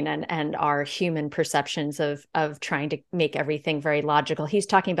coastline and our human perceptions of trying to make everything very logical. He's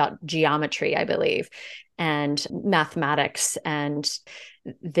talking about geometry, I believe, and mathematics, and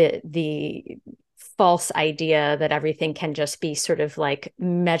the false idea that everything can just be sort of like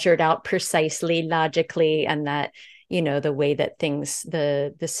measured out precisely, logically, and that the way that things,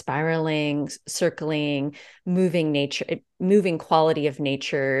 the spiraling, circling, moving quality of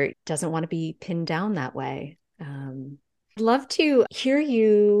nature doesn't want to be pinned down that way. I'd love to hear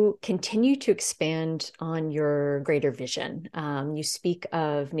you continue to expand on your greater vision. You speak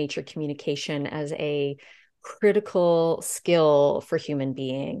of nature communication as a critical skill for human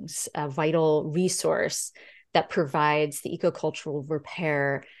beings, a vital resource that provides the ecocultural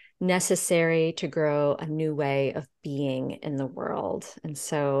repair necessary to grow a new way of being in the world. And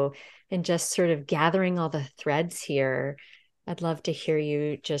so, in just sort of gathering all the threads here, I'd love to hear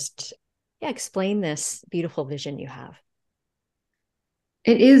you just explain this beautiful vision you have.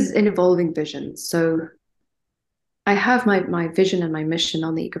 It is an evolving vision. So I have my vision and my mission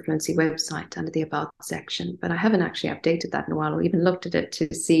on the Ecofluency website under the About section, but I haven't actually updated that in a while or even looked at it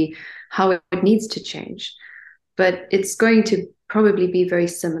to see how it needs to change. But it's going to probably be very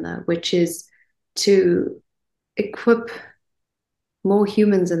similar, which is to equip more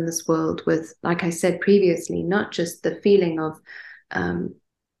humans in this world with, like I said previously, not just the feeling of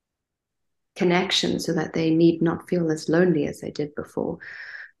connection so that they need not feel as lonely as they did before.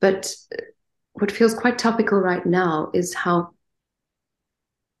 But what feels quite topical right now is how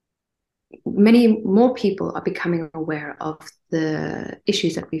many more people are becoming aware of the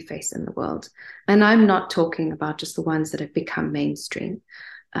issues that we face in the world. And I'm not talking about just the ones that have become mainstream.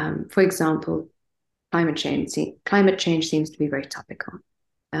 For example, climate change seems to be very topical.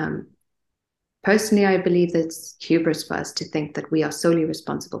 Personally, I believe that it's hubris for us to think that we are solely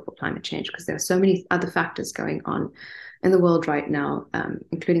responsible for climate change, because there are so many other factors going on in the world right now,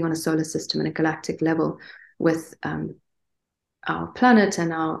 including on a solar system and a galactic level, with our planet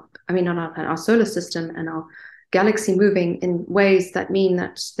and our solar system and our galaxy moving in ways that mean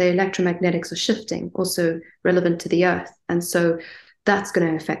that the electromagnetics are shifting, also relevant to the Earth. And so that's going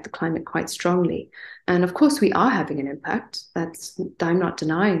to affect the climate quite strongly. And of course, we are having an impact. I'm not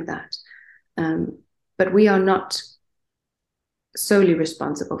denying that. But we are not solely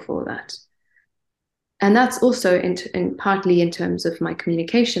responsible for that. And that's also in partly in terms of my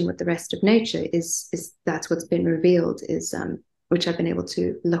communication with the rest of nature is that's what's been revealed, is which I've been able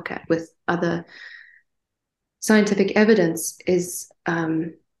to look at with other scientific evidence, is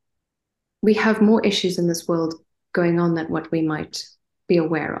we have more issues in this world going on than what we might be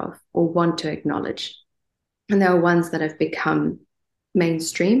aware of or want to acknowledge. And there are ones that have become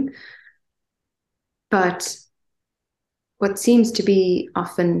mainstream. But what seems to be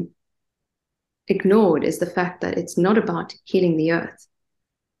often ignored is the fact that it's not about healing the earth,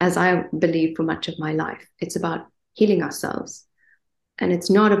 as I believe for much of my life. It's about healing ourselves. And it's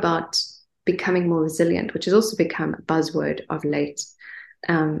not about becoming more resilient, which has also become a buzzword of late.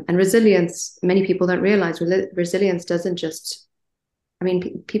 And resilience, many people don't realize resilience doesn't just,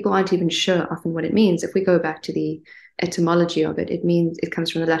 people aren't even sure often what it means. If we go back to the etymology of it, it comes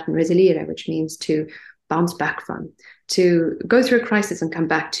from the Latin resilire, which means to bounce back from, to go through a crisis and come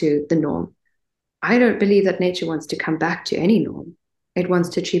back to the norm. I don't believe that nature wants to come back to any norm. It wants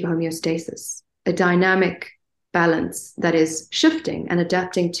to achieve homeostasis, a dynamic balance that is shifting and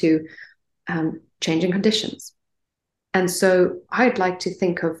adapting to changing conditions. And so I'd like to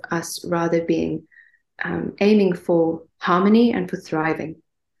think of us rather being aiming for harmony and for thriving.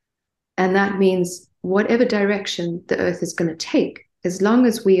 And that means whatever direction the earth is going to take, as long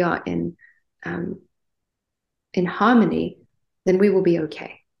as we are in harmony, then we will be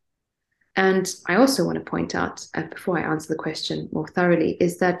okay. And I also want to point out, before I answer the question more thoroughly,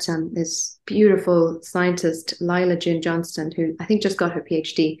 is that this beautiful scientist, Lila June Johnston, who I think just got her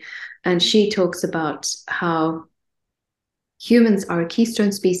PhD, and she talks about how humans are a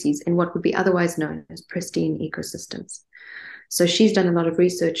keystone species in what would be otherwise known as pristine ecosystems. So she's done a lot of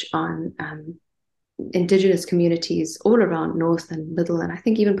research on indigenous communities all around North and Middle, and I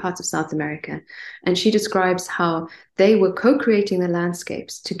think even parts of South America. And she describes how they were co-creating the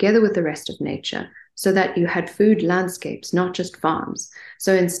landscapes together with the rest of nature so that you had food landscapes, not just farms.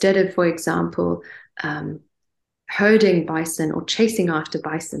 So instead of, for example, herding bison or chasing after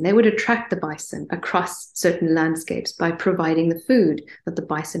bison, they would attract the bison across certain landscapes by providing the food that the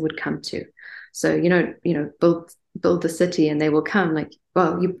bison would come to. So, build the city and they will come. Like,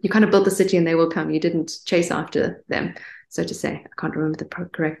 well, you kind of built the city and they will come. You didn't chase after them, so to say. I can't remember the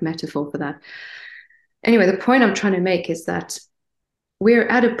correct metaphor for that. Anyway, the point I'm trying to make is that we're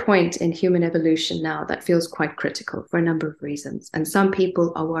at a point in human evolution now that feels quite critical for a number of reasons. And some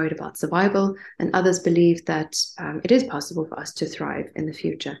people are worried about survival, and others believe that it is possible for us to thrive in the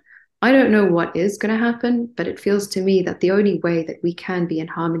future. I don't know what is going to happen, but it feels to me that the only way that we can be in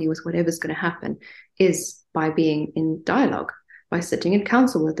harmony with whatever's going to happen is by being in dialogue, by sitting in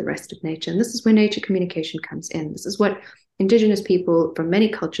council with the rest of nature. And this is where nature communication comes in. This is what indigenous people from many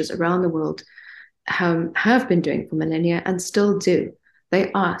cultures around the world have been doing for millennia and still do.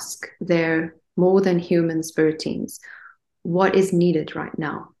 They ask their more than human spiriteens what is needed right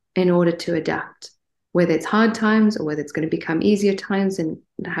now in order to adapt, whether it's hard times or whether it's going to become easier times and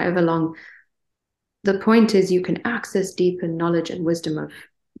however long. The point is you can access deeper knowledge and wisdom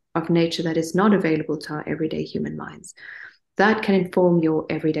of nature that is not available to our everyday human minds. That can inform your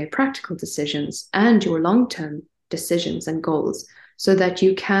everyday practical decisions and your long-term decisions and goals so that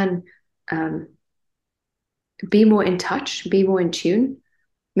you can be more in touch, be more in tune.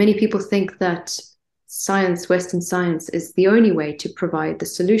 Many people think that science, Western science, is the only way to provide the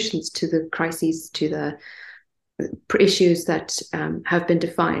solutions to the crises, to the issues that have been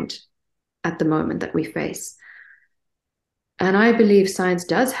defined at the moment that we face. And I believe science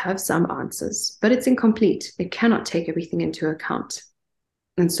does have some answers, but it's incomplete. It cannot take everything into account.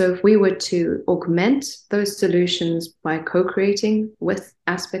 And so if we were to augment those solutions by co-creating with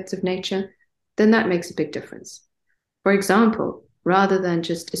aspects of nature, then that makes a big difference. For example, rather than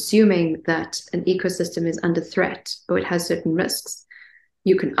just assuming that an ecosystem is under threat or it has certain risks,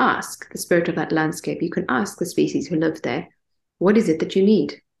 you can ask the spirit of that landscape, you can ask the species who live there, what is it that you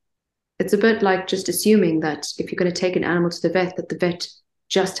need? It's a bit like just assuming that if you're going to take an animal to the vet, that the vet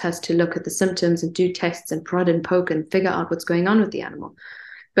just has to look at the symptoms and do tests and prod and poke and figure out what's going on with the animal.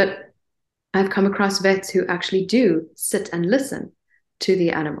 But I've come across vets who actually do sit and listen to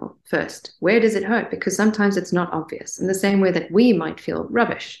the animal first. Where does it hurt? Because sometimes it's not obvious. In the same way that we might feel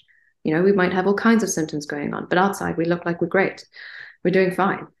rubbish. We might have all kinds of symptoms going on, but outside we look like we're great. We're doing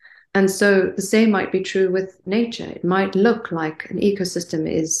fine. And so the same might be true with nature. It might look like an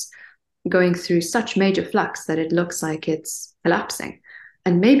ecosystem is going through such major flux that it looks like it's collapsing.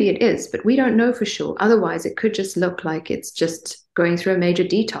 And maybe it is, but we don't know for sure. Otherwise, it could just look like it's just going through a major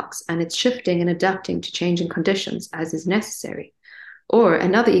detox and it's shifting and adapting to changing conditions as is necessary. Or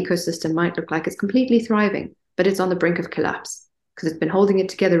another ecosystem might look like it's completely thriving, but it's on the brink of collapse because it's been holding it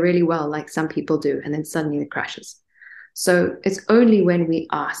together really well, like some people do, and then suddenly it crashes. So it's only when we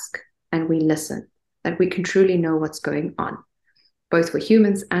ask and we listen that we can truly know what's going on, both for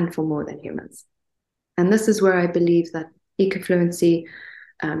humans and for more than humans. And this is where I believe that Ecofluency,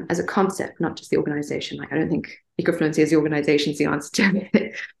 as a concept, not just the organization, I don't think Ecofluency as the organization is the answer to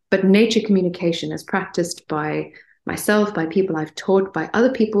it, but nature communication as practiced by myself, by people I've taught, by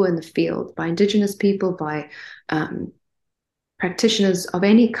other people in the field, by indigenous people, by practitioners of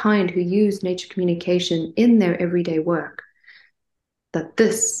any kind who use nature communication in their everyday work, that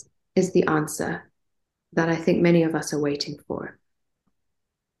this is the answer that I think many of us are waiting for.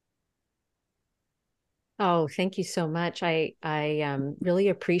 Oh, thank you so much. I really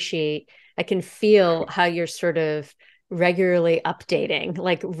appreciate, I can feel how you're sort of regularly updating,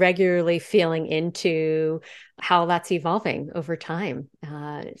 like regularly feeling into how that's evolving over time.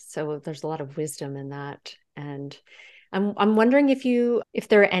 So there's a lot of wisdom in that. And I'm wondering if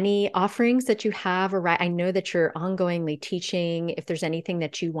there are any offerings that you have, or I know that you're ongoingly teaching, if there's anything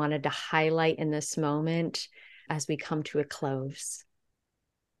that you wanted to highlight in this moment as we come to a close.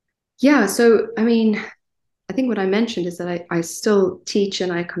 Yeah, so I think what I mentioned is that I still teach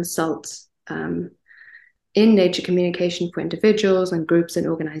and I consult in nature communication for individuals and groups and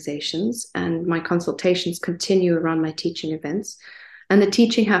organizations. And my consultations continue around my teaching events. And the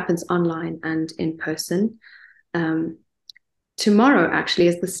teaching happens online and in person. Tomorrow, actually,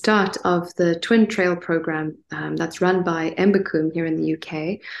 is the start of the Twin Trail program that's run by Embakum here in the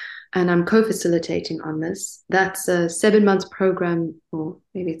UK. And I'm co-facilitating on this. That's a 7 month program, or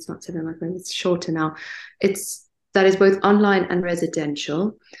maybe it's not 7 months, maybe it's shorter now. It's that is both online and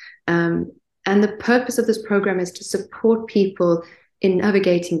residential. And the purpose of this program is to support people in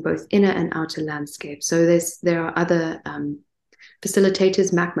navigating both inner and outer landscapes. So there are other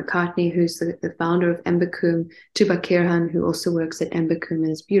facilitators, Mac McCartney, who's the founder of Embercombe, Tuba Kirhan, who also works at Embercombe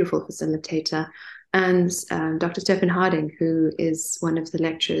and is a beautiful facilitator, and Dr. Stephen Harding, who is one of the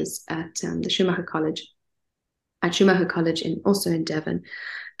lecturers at the Schumacher College, also in Devon.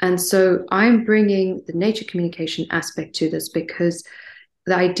 And so I'm bringing the nature communication aspect to this because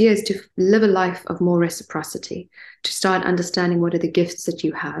the idea is to live a life of more reciprocity, to start understanding what are the gifts that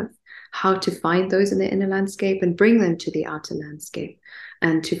you have, how to find those in the inner landscape and bring them to the outer landscape,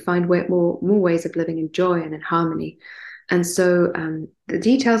 and to find more ways of living in joy and in harmony. And so the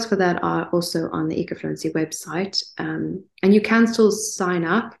details for that are also on the Ecofluency website. And you can still sign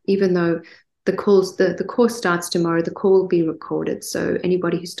up, even though the course starts tomorrow. The call will be recorded. So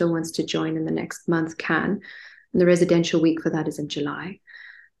anybody who still wants to join in the next month can. And the residential week for that is in July.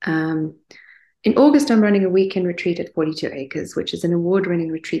 In August, I'm running a weekend retreat at 42 Acres, which is an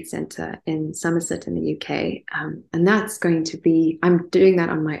award-winning retreat center in Somerset in the UK. And that's going to be, I'm doing that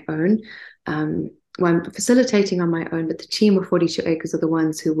on my own. Well, I'm facilitating on my own, but the team of 42 Acres are the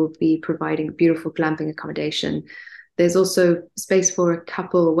ones who will be providing beautiful glamping accommodation. There's also space for a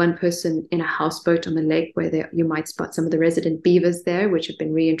couple or one person in a houseboat on the lake where you might spot some of the resident beavers there, which have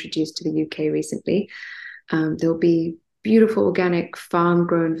been reintroduced to the UK recently. There'll be beautiful organic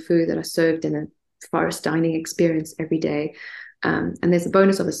farm-grown food that are served in a forest dining experience every day. And there's a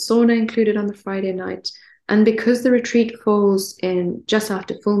bonus of a sauna included on the Friday night. And because the retreat falls in just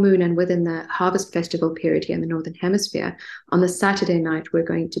after full moon and within the harvest festival period here in the Northern Hemisphere, on the Saturday night, we're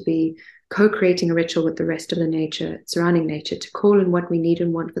going to be co-creating a ritual with the rest of the surrounding nature, to call in what we need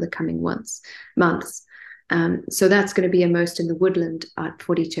and want for the coming months. So that's going to be immersed in the woodland at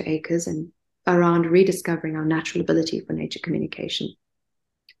 42 Acres and around rediscovering our natural ability for nature communication.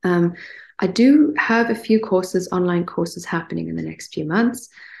 I do have a few online courses happening in the next few months.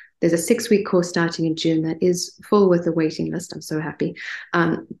 There's a 6-week course starting in June that is full with a waiting list. I'm so happy.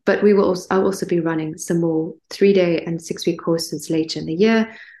 But I'll also be running some more 3-day and 6-week courses later in the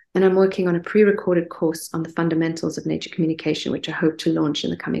year. And I'm working on a pre-recorded course on the fundamentals of nature communication, which I hope to launch in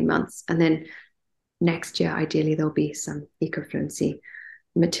the coming months. And then next year, ideally, there'll be some Ecofluency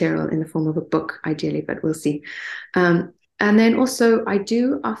material in the form of a book, ideally, but we'll see. And then also I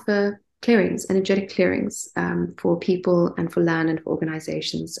do offer clearings, energetic clearings for people and for land and for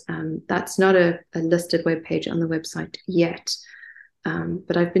organizations. That's not a listed webpage on the website yet,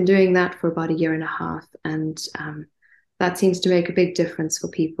 but I've been doing that for about 1.5 years, and that seems to make a big difference for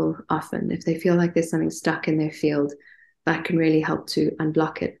people often. If they feel like there's something stuck in their field, that can really help to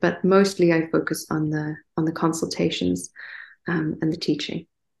unblock it. But mostly I focus on the consultations and the teaching.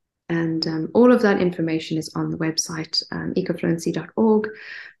 And all of that information is on the website, ecofluency.org.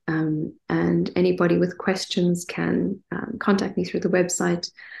 And anybody with questions can contact me through the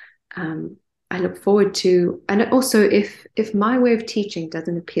website. I look forward to, and also if my way of teaching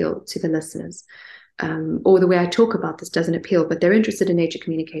doesn't appeal to the listeners, or the way I talk about this doesn't appeal, but they're interested in nature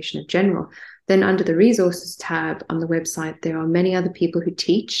communication in general, then under the resources tab on the website, there are many other people who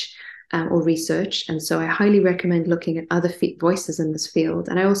teach or research. And so I highly recommend looking at other voices in this field.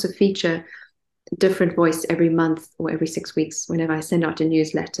 And I also feature a different voice every month or every 6 weeks. Whenever I send out a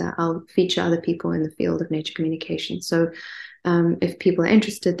newsletter, I'll feature other people in the field of nature communication. So if people are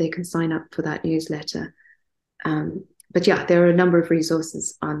interested, they can sign up for that newsletter. But yeah, there are a number of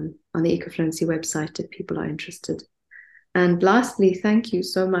resources on the Ecofluency website if people are interested. And lastly, thank you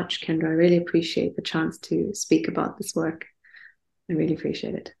so much, Kendra. I really appreciate the chance to speak about this work. I really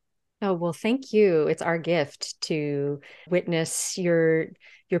appreciate it. Oh, well, thank you. It's our gift to witness your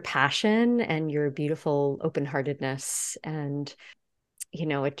passion and your beautiful open-heartedness. And,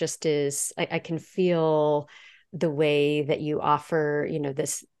 it just is, I can feel the way that you offer,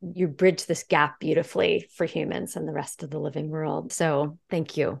 you bridge this gap beautifully for humans and the rest of the living world. So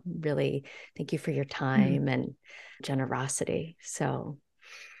thank you. Really, thank you for your time and generosity. So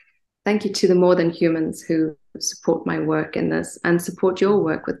thank you to the more than humans who support my work in this and support your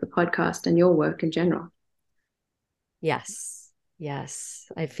work with the podcast and your work in general. Yes.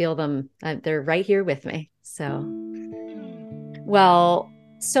 I feel them. They're right here with me. So, well,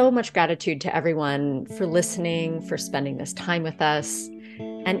 so much gratitude to everyone for listening, for spending this time with us.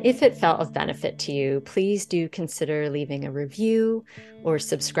 And if it felt of benefit to you, please do consider leaving a review or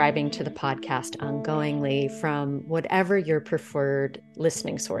subscribing to the podcast ongoingly from whatever your preferred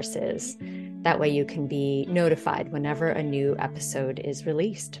listening source is. That way you can be notified whenever a new episode is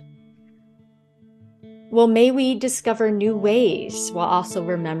released. Well, may we discover new ways while also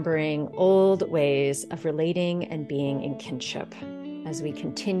remembering old ways of relating and being in kinship as we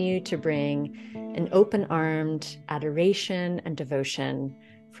continue to bring an open-armed adoration and devotion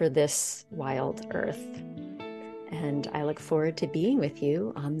for this wild earth. And I look forward to being with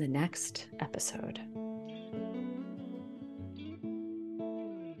you on the next episode.